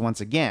leaves once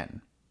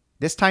again.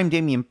 This time,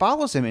 Damien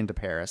follows him into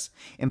Paris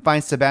and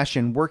finds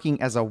Sebastian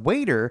working as a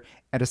waiter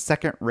at a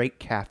second-rate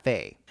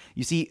cafe.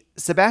 You see,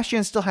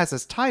 Sebastian still has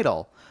his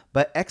title,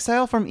 but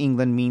exile from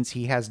England means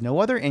he has no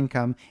other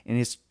income and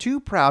is too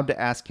proud to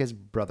ask his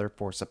brother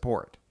for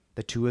support.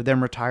 The two of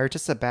them retire to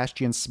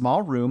Sebastian's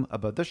small room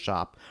above the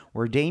shop,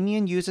 where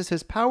Damien uses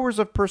his powers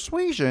of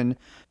persuasion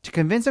to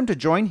convince him to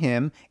join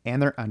him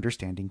and their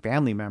understanding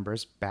family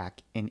members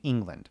back in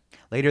England.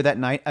 Later that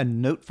night, a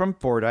note from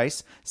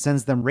Fordyce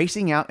sends them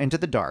racing out into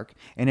the dark,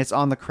 and it's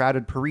on the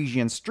crowded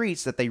Parisian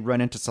streets that they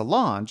run into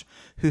Solange,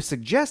 who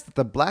suggests that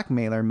the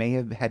blackmailer may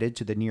have headed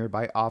to the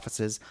nearby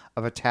offices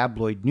of a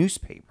tabloid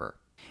newspaper.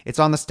 It's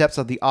on the steps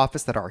of the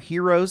office that our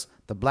heroes,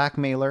 the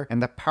blackmailer,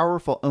 and the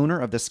powerful owner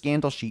of the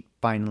scandal sheet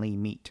finally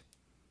meet.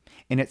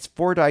 And it's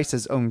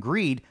Fordyce's own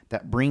greed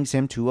that brings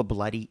him to a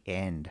bloody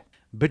end.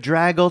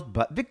 Bedraggled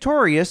but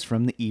victorious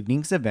from the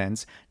evening's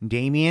events,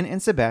 Damien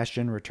and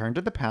Sebastian return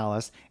to the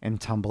palace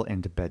and tumble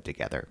into bed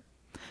together.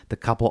 The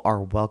couple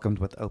are welcomed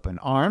with open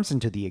arms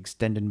into the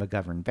extended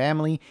McGovern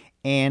family,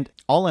 and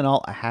all in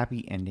all, a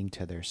happy ending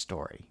to their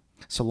story.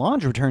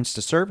 Solange returns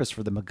to service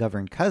for the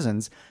McGovern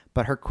cousins,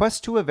 but her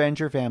quest to avenge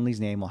her family's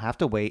name will have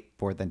to wait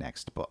for the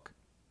next book.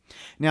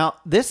 Now,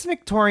 this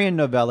Victorian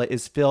novella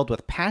is filled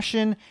with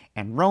passion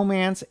and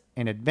romance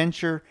and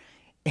adventure,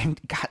 and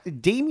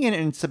God, Damien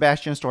and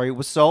Sebastian's story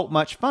was so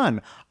much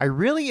fun. I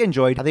really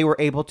enjoyed how they were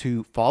able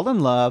to fall in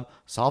love,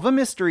 solve a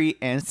mystery,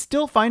 and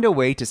still find a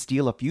way to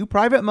steal a few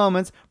private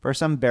moments for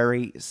some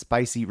very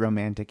spicy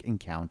romantic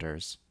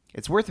encounters.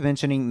 It's worth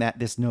mentioning that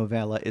this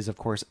novella is, of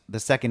course, the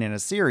second in a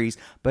series,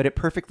 but it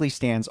perfectly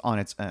stands on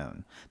its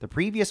own. The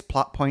previous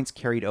plot points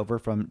carried over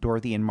from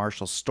Dorothy and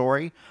Marshall's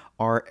story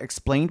are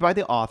explained by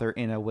the author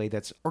in a way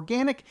that's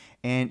organic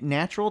and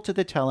natural to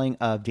the telling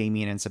of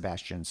Damien and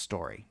Sebastian's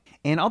story.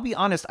 And I'll be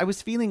honest, I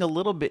was feeling a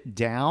little bit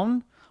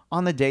down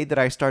on the day that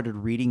I started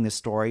reading this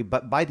story,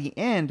 but by the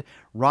end,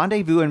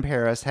 Rendezvous in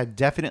Paris had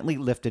definitely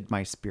lifted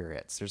my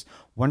spirits. There's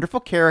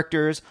wonderful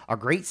characters, a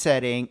great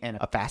setting, and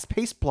a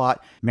fast-paced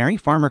plot. Mary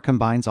Farmer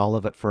combines all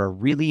of it for a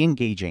really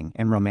engaging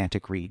and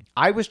romantic read.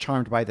 I was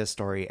charmed by this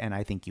story, and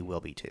I think you will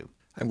be too.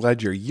 I'm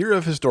glad your year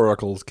of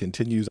historicals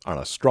continues on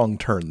a strong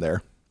turn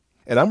there.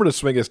 And I'm going to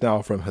swing us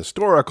now from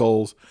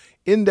historicals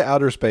into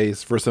outer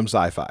space for some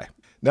sci-fi.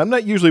 Now, I'm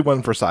not usually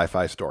one for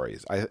sci-fi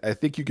stories. I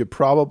think you could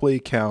probably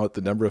count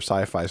the number of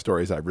sci-fi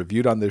stories I've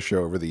reviewed on this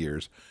show over the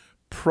years,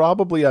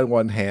 probably on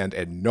one hand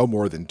and no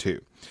more than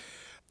two.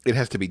 It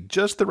has to be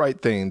just the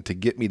right thing to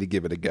get me to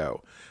give it a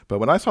go. But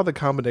when I saw the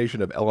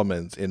combination of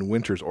elements in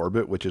Winter's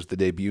Orbit, which is the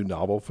debut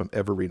novel from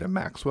Everina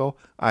Maxwell,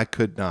 I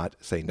could not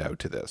say no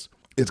to this.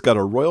 It's got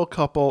a royal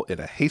couple in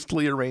a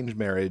hastily arranged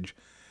marriage.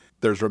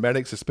 There's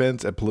romantic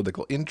suspense and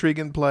political intrigue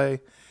in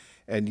play.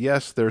 And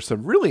yes, there's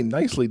some really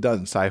nicely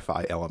done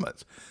sci-fi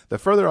elements. The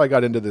further I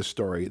got into this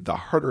story, the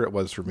harder it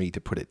was for me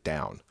to put it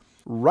down.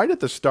 Right at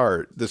the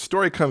start, the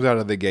story comes out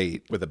of the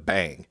gate with a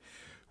bang.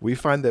 We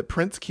find that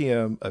Prince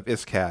Kiem of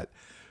Iskat,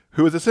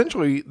 who is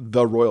essentially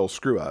the royal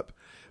screw-up,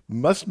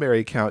 must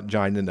marry Count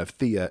Jinin of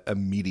Thea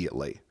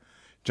immediately.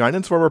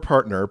 Jinin's former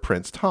partner,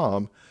 Prince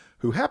Tom,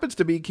 who happens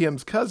to be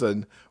Kiem's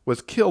cousin,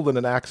 was killed in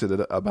an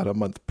accident about a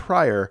month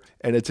prior,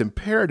 and it's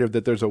imperative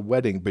that there's a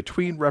wedding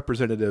between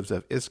representatives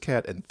of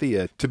Iskat and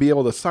Thea to be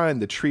able to sign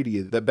the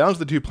treaty that bounds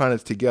the two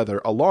planets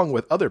together along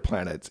with other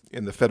planets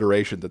in the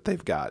Federation that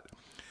they've got.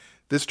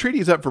 This treaty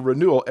is up for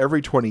renewal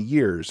every 20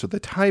 years, so the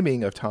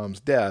timing of Tom's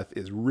death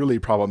is really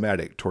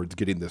problematic towards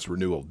getting this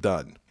renewal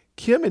done.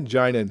 Kiem and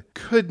Jinin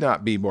could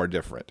not be more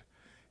different.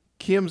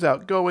 Kiem's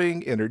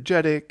outgoing,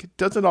 energetic,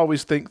 doesn't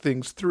always think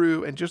things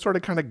through, and just sort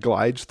of kind of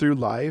glides through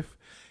life.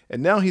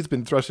 And now he's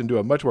been thrust into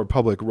a much more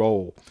public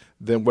role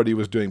than what he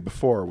was doing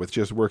before, with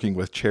just working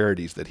with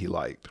charities that he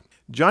liked.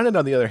 Jinin,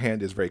 on the other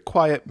hand, is very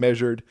quiet,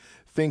 measured,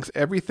 thinks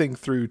everything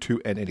through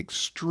to an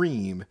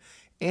extreme,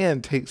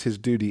 and takes his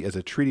duty as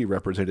a treaty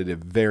representative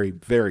very,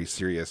 very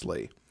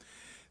seriously.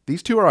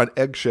 These two are on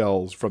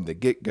eggshells from the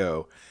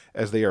get-go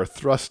as they are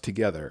thrust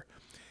together.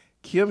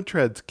 Kiem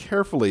treads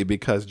carefully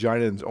because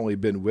Jinin's only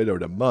been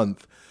widowed a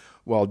month,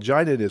 while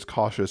Jinin is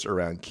cautious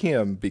around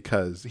Kiem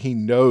because he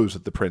knows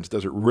that the prince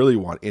doesn't really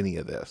want any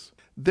of this.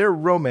 Their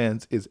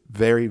romance is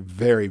very,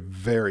 very,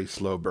 very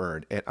slow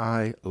burn, and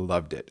I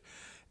loved it.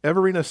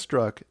 Everina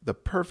struck the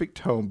perfect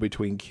tone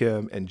between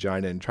Kiem and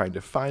Jinin trying to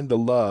find the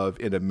love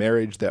in a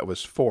marriage that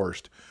was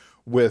forced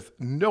with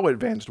no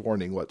advanced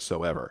warning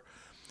whatsoever.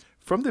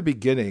 From the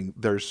beginning,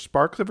 there's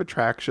sparks of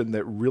attraction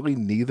that really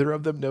neither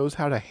of them knows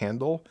how to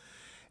handle,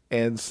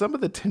 and some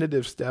of the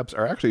tentative steps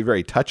are actually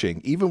very touching,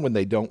 even when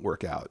they don't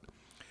work out.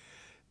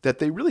 That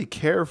they really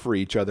care for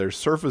each other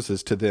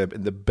surfaces to them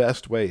in the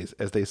best ways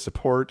as they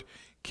support,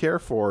 care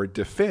for,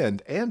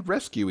 defend, and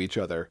rescue each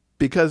other,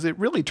 because it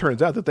really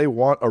turns out that they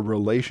want a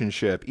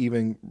relationship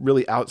even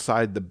really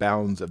outside the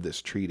bounds of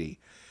this treaty.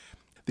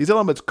 These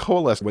elements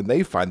coalesce when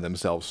they find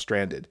themselves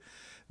stranded.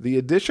 The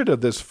addition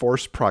of this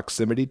forced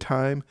proximity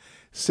time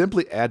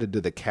simply added to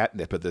the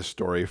catnip of this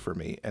story for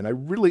me, and I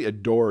really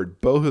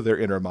adored both of their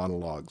inner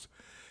monologues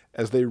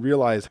as they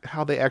realize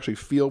how they actually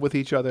feel with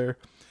each other,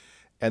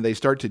 and they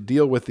start to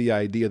deal with the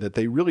idea that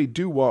they really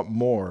do want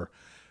more,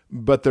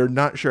 but they're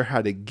not sure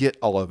how to get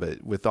all of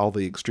it with all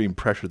the extreme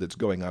pressure that's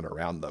going on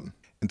around them.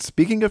 And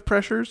speaking of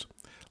pressures,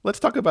 let's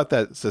talk about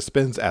that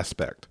suspense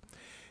aspect.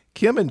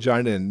 Kiem and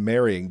Jinin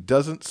marrying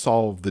doesn't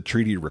solve the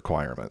treaty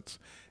requirements.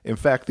 In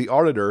fact, the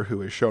auditor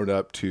who has shown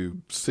up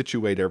to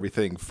situate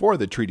everything for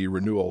the treaty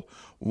renewal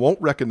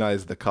won't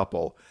recognize the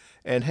couple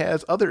and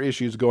has other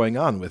issues going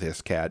on with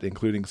Iskat,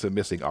 including some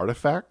missing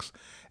artifacts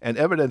and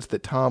evidence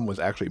that Tom was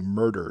actually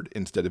murdered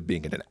instead of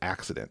being in an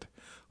accident.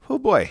 Oh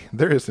boy,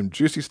 there is some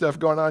juicy stuff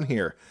going on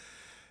here.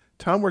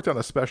 Tom worked on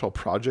a special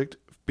project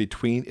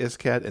between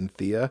Iskat and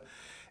Thea,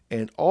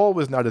 and all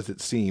was not as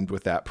it seemed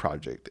with that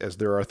project, as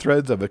there are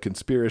threads of a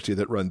conspiracy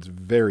that runs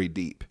very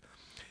deep.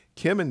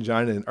 Kiem and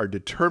Jinin are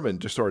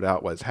determined to sort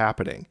out what's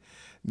happening.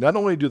 Not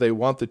only do they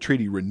want the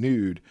treaty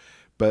renewed,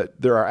 but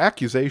there are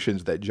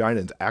accusations that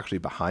Jinin's actually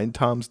behind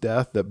Tom's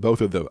death that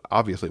both of them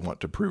obviously want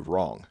to prove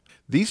wrong.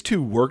 These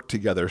two work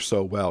together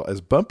so well.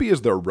 As bumpy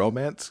as their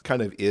romance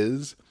kind of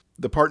is,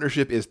 the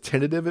partnership is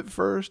tentative at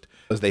first.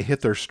 As they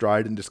hit their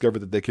stride and discover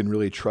that they can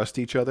really trust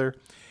each other,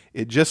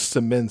 it just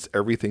cements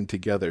everything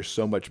together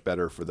so much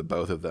better for the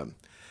both of them.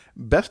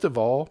 Best of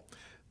all,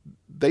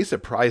 they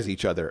surprise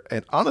each other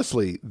and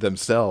honestly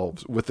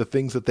themselves with the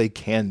things that they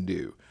can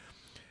do.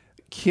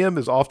 Kiem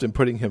is often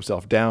putting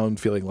himself down,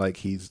 feeling like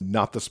he's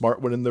not the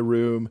smart one in the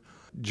room.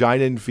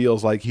 Jinin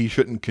feels like he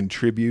shouldn't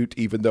contribute,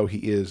 even though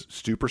he is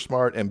super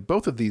smart. And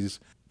both of these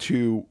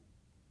two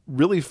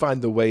really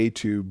find the way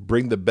to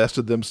bring the best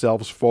of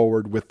themselves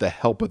forward with the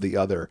help of the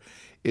other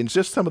in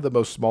just some of the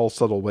most small,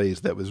 subtle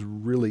ways that was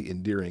really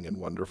endearing and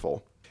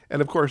wonderful.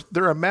 And of course,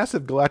 there are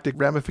massive galactic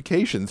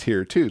ramifications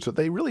here too, so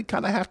they really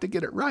kind of have to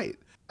get it right.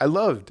 I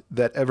loved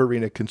that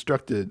Everina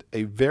constructed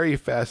a very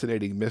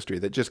fascinating mystery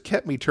that just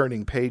kept me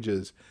turning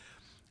pages.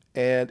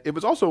 And it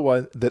was also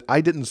one that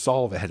I didn't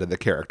solve ahead of the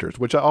characters,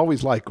 which I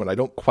always like when I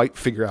don't quite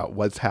figure out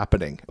what's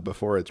happening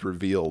before it's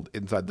revealed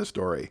inside the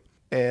story.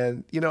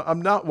 And,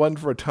 I'm not one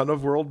for a ton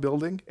of world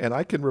building, and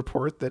I can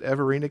report that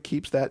Everina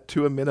keeps that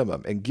to a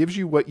minimum and gives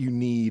you what you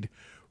need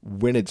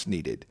when it's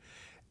needed.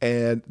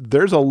 And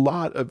there's a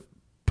lot of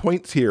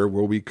points here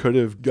where we could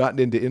have gotten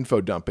into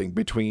info dumping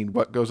between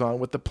what goes on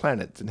with the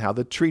planets and how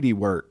the treaty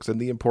works and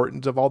the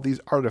importance of all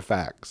these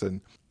artifacts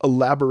and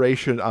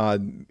elaboration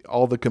on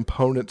all the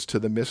components to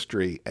the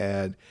mystery.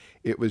 And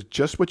it was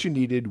just what you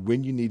needed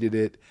when you needed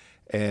it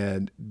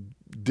and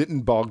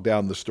didn't bog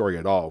down the story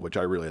at all, which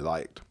I really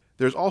liked.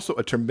 There's also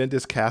a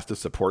tremendous cast of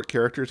support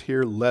characters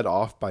here, led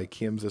off by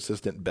Kim's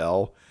assistant,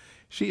 Belle.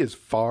 She is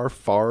far,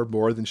 far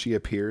more than she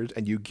appears,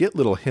 and you get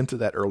little hints of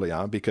that early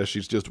on because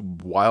she's just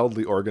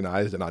wildly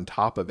organized and on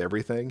top of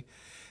everything.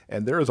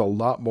 And there is a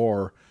lot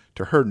more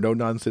to her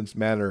no-nonsense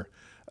manner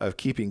of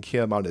keeping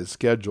Kim on his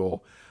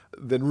schedule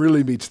than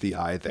really meets the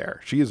eye there.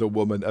 She is a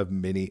woman of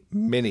many,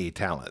 many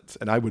talents,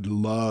 and I would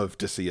love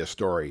to see a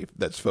story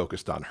that's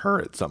focused on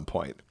her at some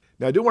point.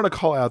 Now, I do want to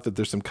call out that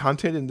there's some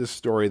content in this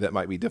story that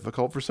might be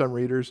difficult for some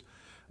readers.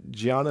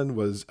 Jianan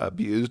was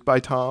abused by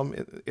Tom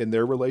in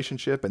their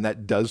relationship, and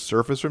that does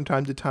surface from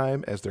time to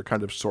time as they're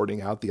kind of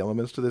sorting out the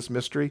elements to this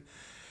mystery.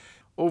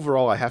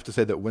 Overall, I have to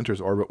say that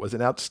Winter's Orbit was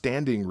an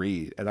outstanding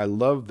read, and I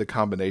love the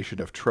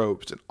combination of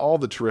tropes and all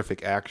the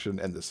terrific action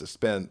and the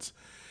suspense,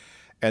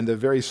 and the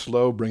very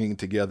slow bringing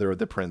together of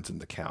the Prince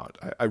and the Count.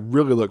 I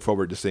really look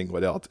forward to seeing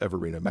what else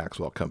Everina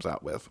Maxwell comes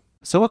out with.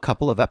 So a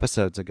couple of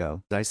episodes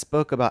ago, I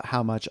spoke about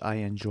how much I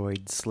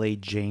enjoyed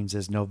Slade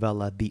James's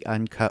novella, The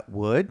Uncut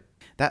Wood.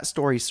 That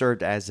story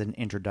served as an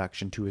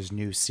introduction to his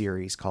new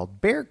series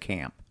called Bear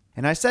Camp.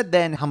 And I said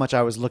then how much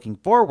I was looking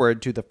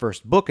forward to the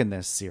first book in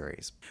this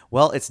series.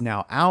 Well, it's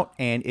now out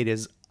and it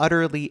is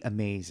utterly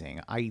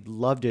amazing. I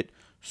loved it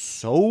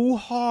so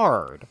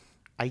hard.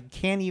 I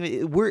can't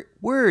even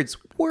words.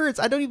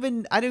 I don't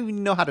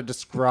even know how to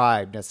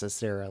describe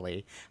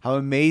necessarily how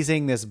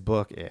amazing this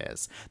book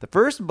is. The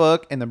first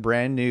book in the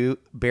brand new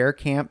Bear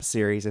Camp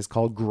series is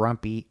called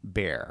Grumpy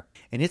Bear,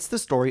 and it's the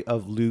story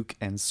of Luke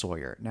and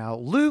Sawyer. Now,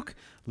 Luke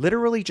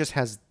literally just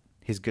has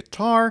his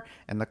guitar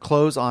and the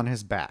clothes on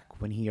his back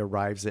when he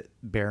arrives at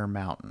Bear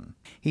Mountain.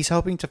 He's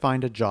hoping to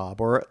find a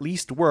job or at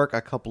least work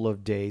a couple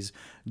of days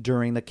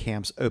during the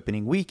camp's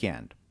opening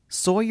weekend.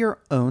 Sawyer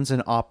owns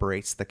and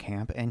operates the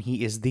camp, and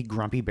he is the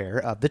grumpy bear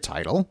of the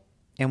title.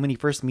 And when he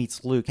first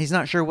meets Luke, he's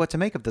not sure what to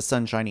make of the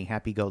sunshiny,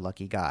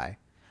 happy-go-lucky guy.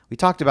 We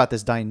talked about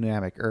this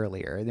dynamic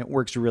earlier, and it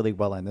works really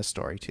well in this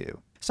story,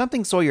 too.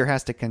 Something Sawyer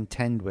has to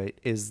contend with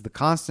is the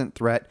constant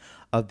threat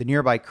of the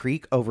nearby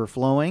creek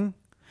overflowing.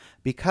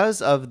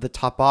 Because of the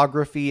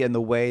topography and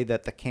the way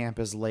that the camp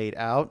is laid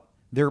out,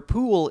 their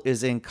pool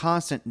is in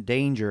constant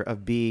danger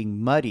of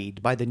being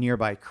muddied by the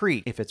nearby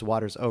creek if its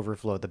waters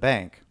overflow the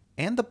bank.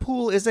 And the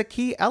pool is a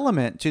key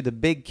element to the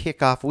big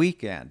kickoff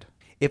weekend.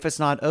 If it's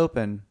not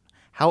open,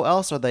 how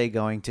else are they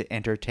going to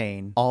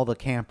entertain all the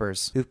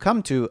campers who've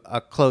come to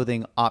a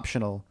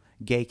clothing-optional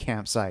gay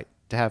campsite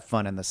to have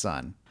fun in the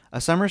sun?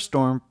 A summer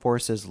storm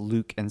forces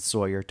Luke and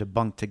Sawyer to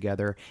bunk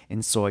together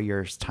in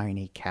Sawyer's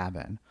tiny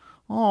cabin.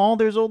 Oh,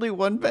 there's only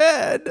one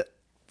bed.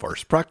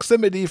 Forced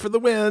proximity for the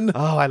win.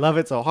 Oh, I love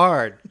it so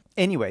hard.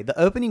 Anyway, the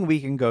opening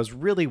weekend goes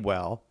really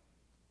well.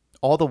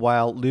 All the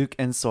while, Luke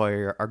and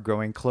Sawyer are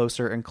growing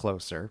closer and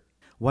closer.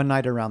 One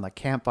night around the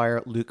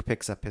campfire, Luke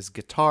picks up his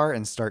guitar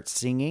and starts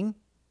singing,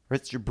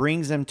 which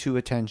brings him to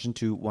attention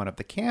to one of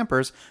the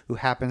campers who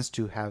happens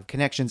to have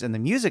connections in the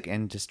music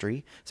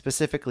industry,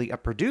 specifically a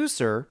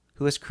producer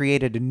who has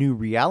created a new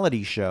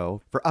reality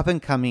show for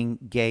up-and-coming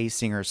gay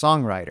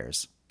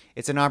singer-songwriters.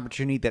 It's an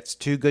opportunity that's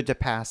too good to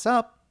pass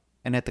up,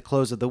 and at the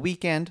close of the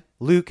weekend,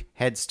 Luke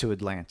heads to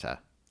Atlanta.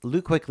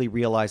 Luke quickly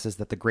realizes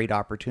that the great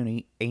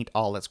opportunity ain't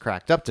all it's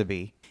cracked up to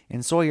be,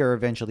 and Sawyer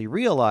eventually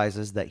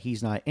realizes that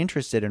he's not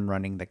interested in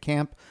running the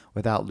camp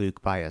without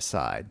Luke by his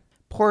side.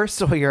 Poor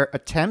Sawyer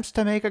attempts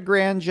to make a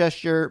grand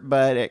gesture,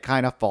 but it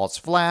kind of falls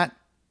flat.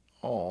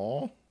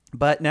 Aww.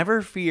 But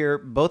never fear,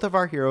 both of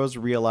our heroes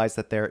realize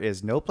that there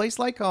is no place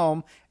like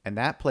home, and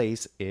that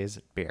place is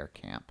Bear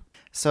Camp.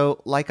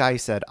 So, like I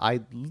said, I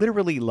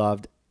literally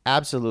loved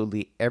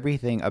absolutely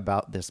everything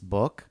about this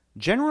book.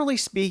 Generally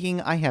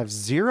speaking, I have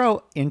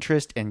zero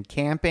interest in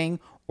camping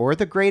or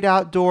the great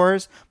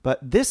outdoors, but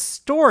this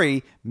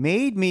story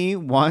made me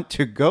want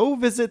to go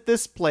visit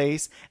this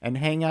place and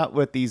hang out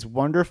with these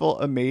wonderful,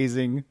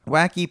 amazing,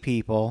 wacky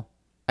people.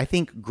 I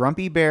think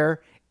Grumpy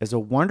Bear is a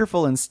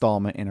wonderful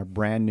installment in a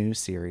brand new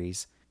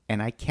series,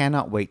 and I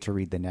cannot wait to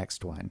read the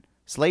next one.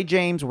 Slade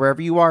James,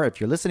 wherever you are, if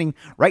you're listening,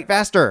 write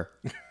faster!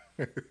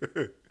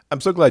 I'm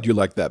so glad you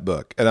liked that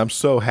book, and I'm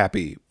so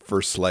happy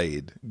for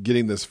Slade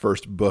getting this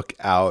first book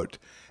out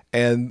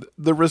and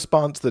the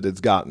response that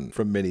it's gotten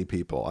from many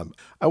people.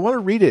 I want to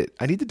read it.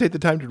 I need to take the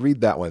time to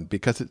read that one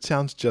because it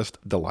sounds just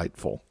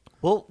delightful.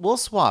 We'll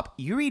swap.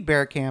 You read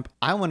Bear Camp.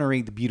 I want to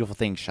read The Beautiful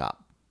Things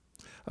Shop.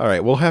 All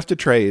right, we'll have to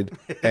trade,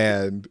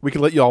 and we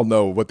can let you all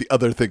know what the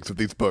other thinks of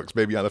these books,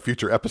 maybe on a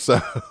future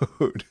episode.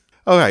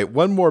 All right,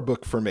 one more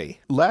book for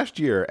me. Last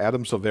year,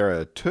 Adam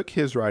Silvera took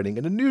his writing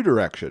in a new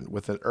direction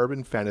with an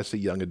urban fantasy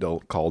young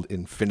adult called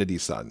Infinity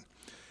Sun.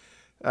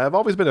 I've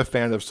always been a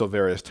fan of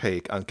Silvera's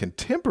take on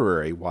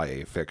contemporary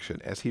YA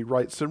fiction, as he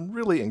writes some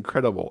really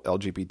incredible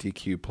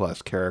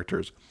LGBTQ+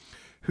 characters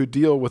who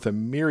deal with a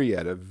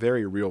myriad of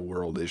very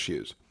real-world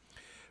issues.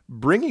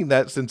 Bringing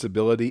that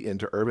sensibility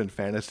into urban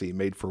fantasy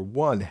made for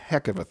one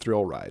heck of a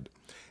thrill ride.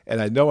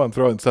 And I know I'm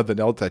throwing something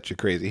else at you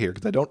crazy here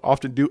because I don't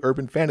often do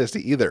urban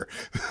fantasy either.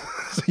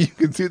 So you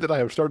can see that I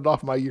have started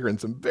off my year in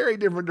some very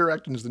different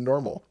directions than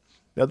normal.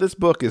 Now, this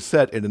book is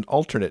set in an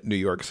alternate New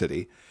York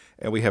City,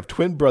 and we have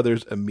twin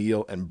brothers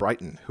Emil and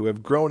Brighton, who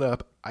have grown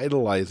up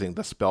idolizing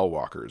the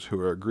Spellwalkers, who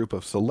are a group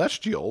of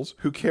celestials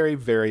who carry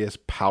various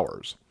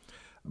powers.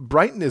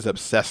 Brighton is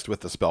obsessed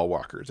with the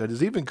Spellwalkers and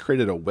has even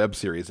created a web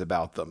series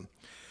about them.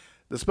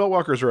 The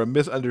Spellwalkers are a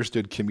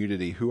misunderstood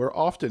community who are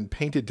often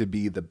painted to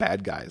be the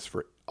bad guys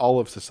for all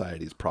of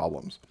society's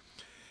problems.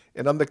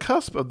 And on the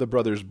cusp of the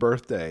brothers'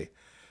 birthday,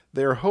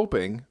 they are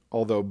hoping,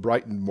 although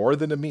Brighton more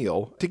than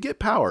Emil, to get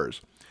powers.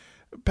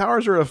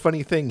 Powers are a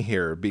funny thing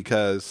here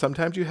because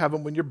sometimes you have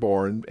them when you're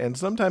born and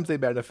sometimes they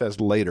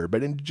manifest later.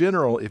 But in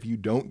general, if you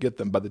don't get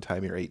them by the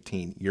time you're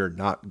 18, you're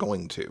not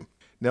going to.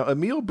 Now,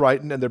 Emil,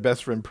 Brighton, and their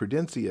best friend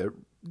Prudencia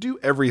do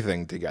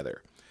everything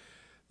together.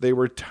 They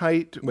were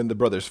tight when the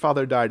brother's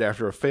father died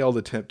after a failed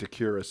attempt to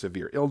cure a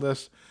severe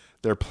illness.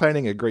 They're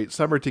planning a great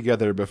summer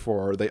together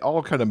before they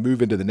all kind of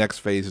move into the next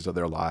phases of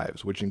their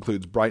lives, which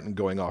includes Brighton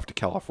going off to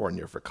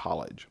California for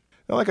college.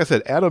 Now, like I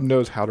said, Adam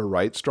knows how to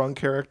write strong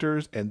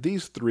characters, and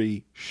these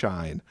three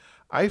shine.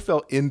 I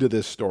fell into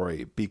this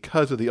story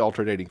because of the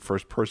alternating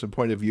first-person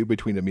point of view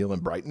between Emil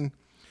and Brighton,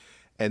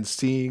 and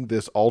seeing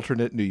this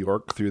alternate New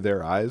York through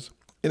their eyes.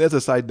 And as a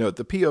side note,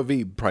 the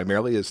POV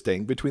primarily is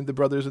staying between the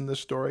brothers in this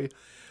story,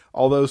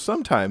 although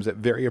sometimes, at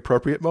very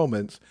appropriate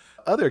moments,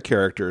 other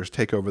characters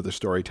take over the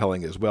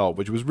storytelling as well,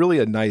 which was really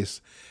a nice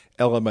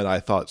element, I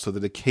thought, so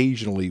that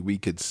occasionally we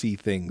could see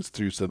things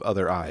through some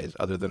other eyes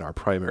other than our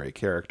primary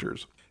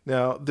characters.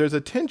 Now, there's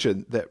a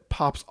tension that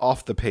pops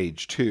off the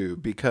page, too,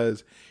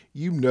 because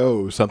you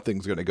know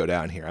something's going to go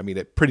down here. I mean,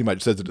 it pretty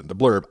much says it in the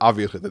blurb,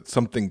 obviously, that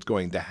something's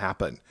going to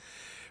happen.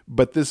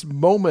 But this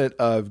moment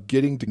of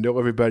getting to know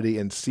everybody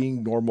and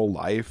seeing normal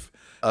life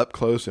up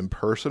close and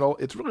personal,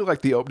 it's really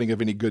like the opening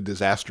of any good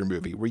disaster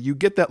movie, where you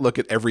get that look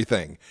at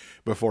everything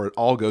before it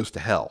all goes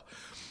to hell.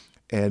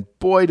 And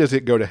boy, does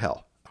it go to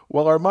hell.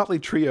 While our motley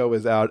trio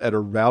is out at a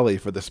rally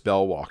for the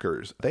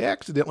Spellwalkers, they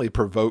accidentally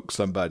provoke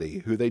somebody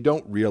who they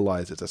don't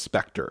realize is a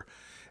specter.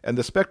 And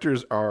the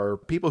specters are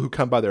people who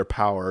come by their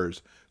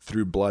powers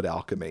through blood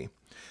alchemy.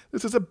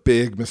 This is a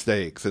big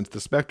mistake, since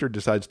the specter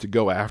decides to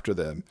go after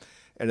them.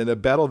 And in a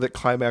battle that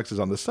climaxes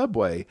on the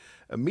subway,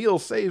 Emil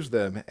saves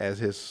them as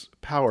his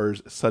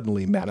powers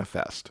suddenly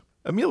manifest.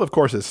 Emil, of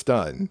course, is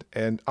stunned,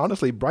 and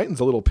honestly, Brighton's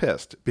a little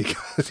pissed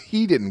because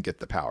he didn't get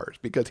the powers,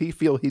 because he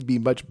feels he'd be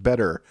much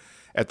better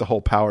at the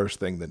whole powers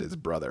thing than his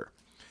brother.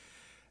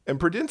 And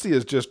Prudencia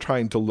is just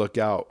trying to look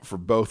out for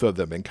both of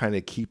them and kind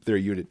of keep their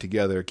unit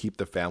together, keep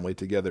the family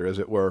together, as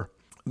it were.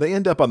 They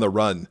end up on the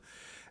run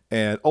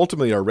and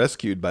ultimately are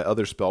rescued by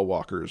other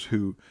Spellwalkers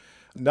who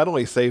not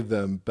only save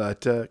them,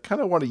 but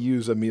kind of want to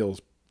use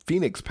Emil's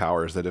phoenix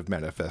powers that have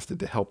manifested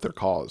to help their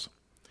cause.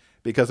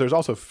 Because there's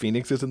also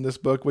phoenixes in this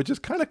book, which is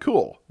kind of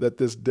cool that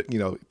this,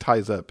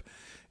 ties up,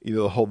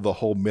 the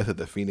whole myth of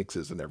the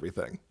phoenixes and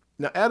everything.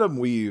 Now, Adam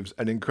weaves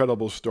an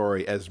incredible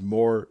story as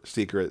more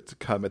secrets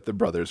come at the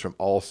brothers from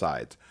all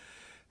sides.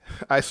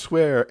 I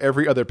swear,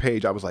 every other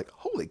page I was like,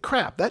 holy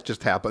crap, that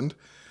just happened.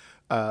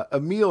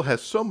 Emil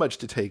has so much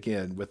to take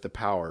in with the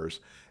powers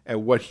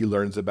and what he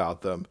learns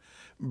about them.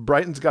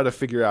 Brighton's got to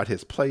figure out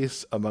his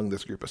place among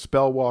this group of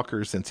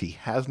Spellwalkers since he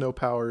has no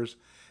powers.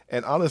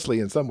 And honestly,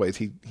 in some ways,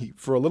 he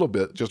for a little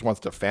bit just wants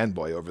to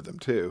fanboy over them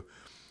too.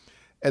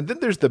 And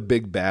then there's the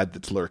big bad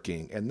that's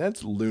lurking, and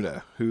that's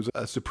Luna, who's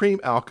a supreme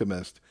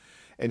alchemist,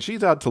 and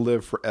she's out to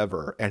live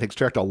forever and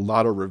extract a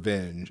lot of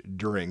revenge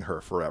during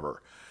her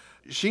forever.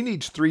 She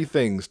needs 3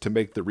 things to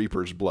make the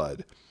Reaper's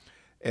blood,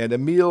 and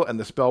Emil and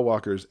the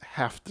Spellwalkers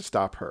have to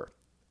stop her.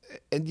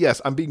 And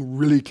yes, I'm being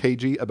really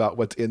cagey about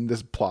what's in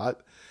this plot,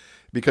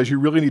 because you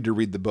really need to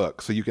read the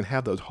book so you can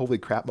have those holy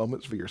crap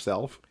moments for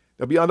yourself.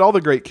 Now, beyond all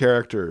the great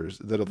characters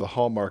that are the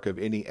hallmark of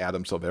any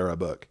Adam Silvera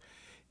book,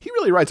 he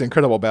really writes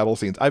incredible battle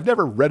scenes. I've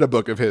never read a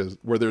book of his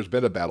where there's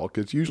been a battle,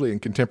 because usually in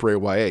contemporary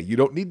YA, you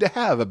don't need to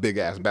have a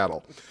big-ass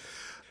battle.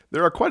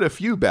 There are quite a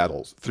few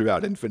battles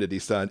throughout Infinity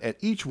Sun, and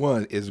each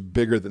one is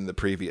bigger than the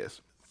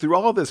previous. Through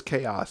all of this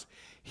chaos,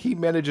 he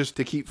manages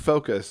to keep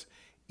focus,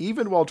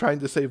 even while trying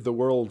to save the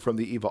world from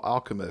the evil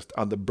alchemist,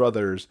 on the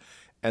brothers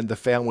and the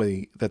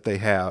family that they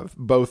have,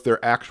 both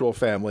their actual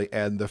family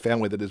and the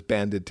family that is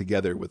banded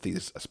together with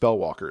these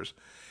Spellwalkers.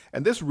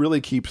 And this really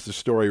keeps the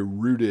story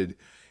rooted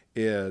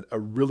in a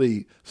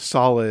really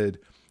solid,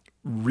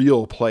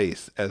 real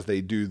place as they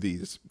do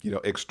these,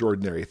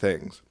 extraordinary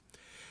things.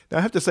 Now,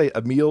 I have to say,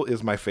 Emil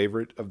is my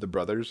favorite of the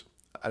brothers.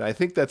 And I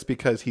think that's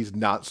because he's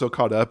not so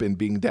caught up in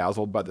being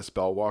dazzled by the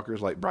Spellwalkers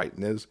like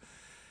Brighton is.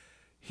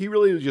 He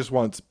really just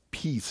wants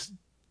peace,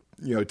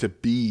 to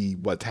be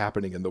what's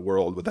happening in the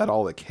world without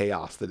all the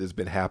chaos that has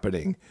been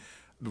happening,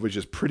 which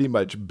has pretty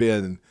much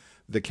been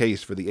the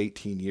case for the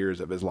 18 years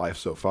of his life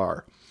so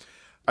far.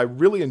 I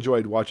really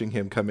enjoyed watching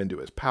him come into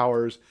his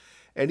powers,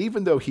 and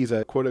even though he's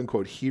a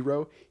quote-unquote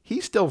hero,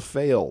 he still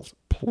fails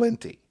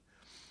plenty.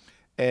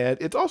 And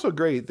it's also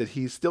great that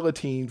he's still a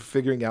teen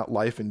figuring out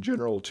life in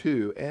general,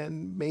 too,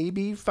 and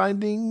maybe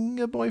finding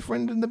a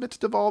boyfriend in the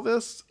midst of all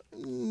this.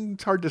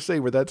 It's hard to say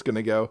where that's going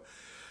to go.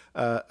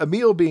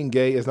 Emil being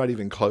gay is not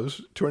even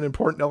close to an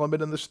important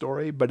element in the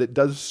story, but it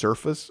does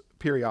surface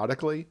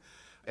periodically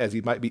as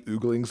he might be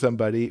oogling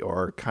somebody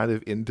or kind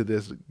of into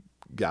this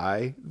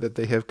guy that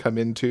they have come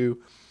into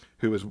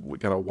who has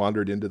kind of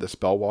wandered into the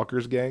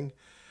Spellwalkers gang.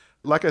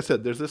 Like I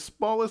said, there's this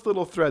smallest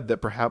little thread that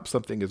perhaps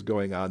something is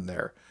going on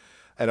there.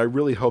 And I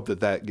really hope that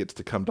that gets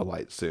to come to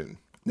light soon.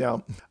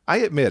 Now, I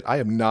admit I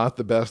am not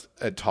the best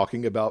at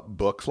talking about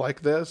books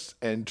like this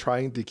and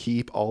trying to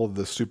keep all of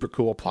the super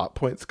cool plot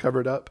points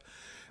covered up.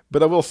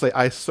 But I will say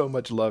I so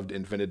much loved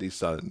Infinity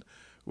Son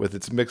with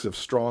its mix of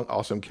strong,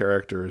 awesome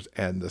characters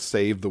and the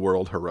save the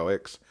world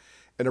heroics.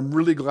 And I'm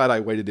really glad I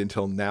waited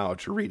until now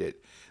to read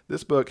it.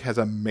 This book has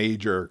a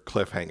major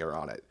cliffhanger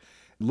on it.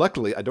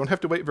 Luckily, I don't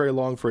have to wait very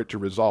long for it to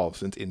resolve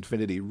since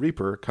Infinity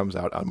Reaper comes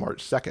out on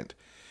March 2nd.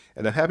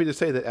 And I'm happy to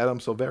say that Adam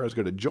Silvera is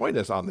going to join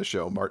us on the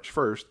show March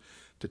 1st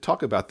to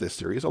talk about this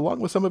series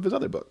along with some of his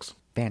other books.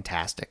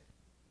 Fantastic.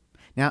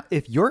 Now,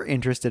 if you're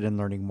interested in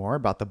learning more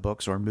about the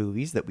books or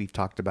movies that we've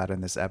talked about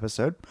in this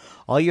episode,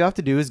 all you have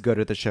to do is go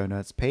to the show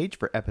notes page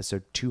for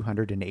episode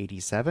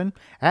 287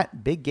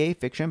 at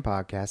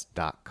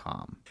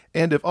biggayfictionpodcast.com.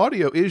 And if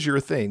audio is your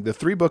thing, the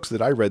 3 books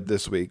that I read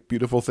this week,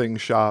 Beautiful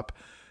Things Shop,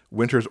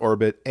 Winter's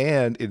Orbit,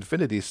 and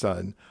Infinity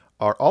Son,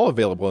 are all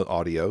available in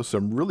audio,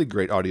 some really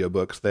great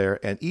audiobooks there,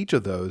 and each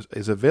of those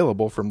is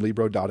available from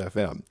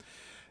Libro.fm.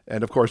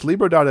 And of course,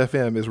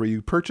 Libro.fm is where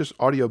you purchase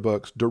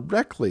audiobooks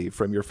directly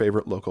from your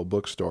favorite local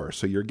bookstore,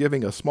 so you're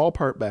giving a small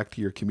part back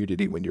to your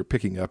community when you're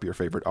picking up your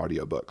favorite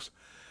audiobooks.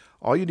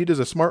 All you need is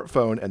a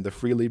smartphone and the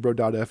free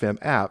Libro.fm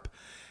app,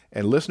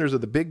 and listeners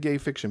of the Big Gay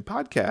Fiction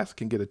Podcast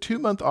can get a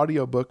 2-month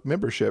audiobook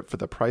membership for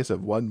the price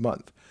of 1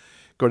 month.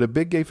 Go to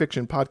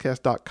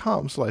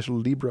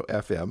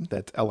biggayfictionpodcast.com/LibroFM,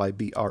 that's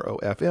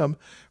LIBROFM,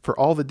 for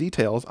all the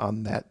details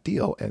on that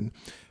deal, and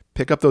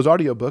pick up those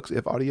audiobooks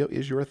if audio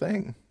is your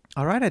thing.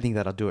 All right, I think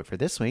that'll do it for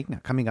this week.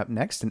 Now, coming up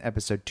next in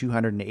episode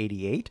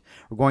 288,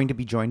 we're going to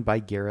be joined by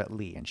Garrett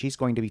Lee, and she's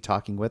going to be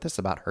talking with us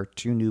about her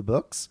 2 new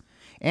books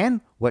and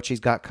what she's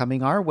got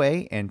coming our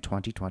way in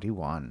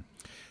 2021.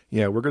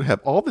 Yeah, we're going to have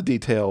all the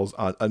details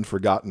on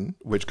Unforgotten,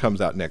 which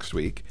comes out next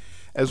week,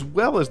 as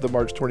well as the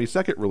March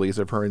 22nd release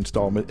of her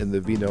installment in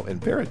the Vino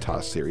and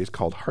Veritas series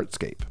called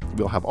Heartscape.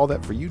 We'll have all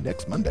that for you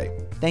next Monday.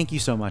 Thank you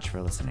so much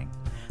for listening.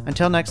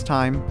 Until next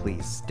time,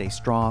 please stay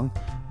strong,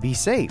 be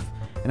safe,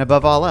 and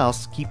above all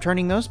else, keep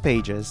turning those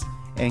pages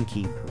and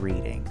keep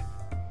reading.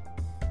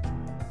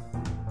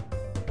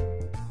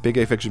 Big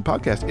Gay Fiction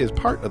Podcast is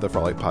part of the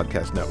Frolic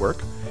Podcast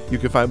Network. You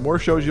can find more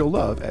shows you'll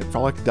love at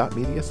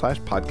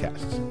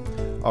frolic.media/podcasts.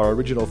 Our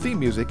original theme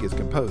music is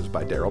composed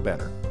by Daryl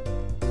Banner.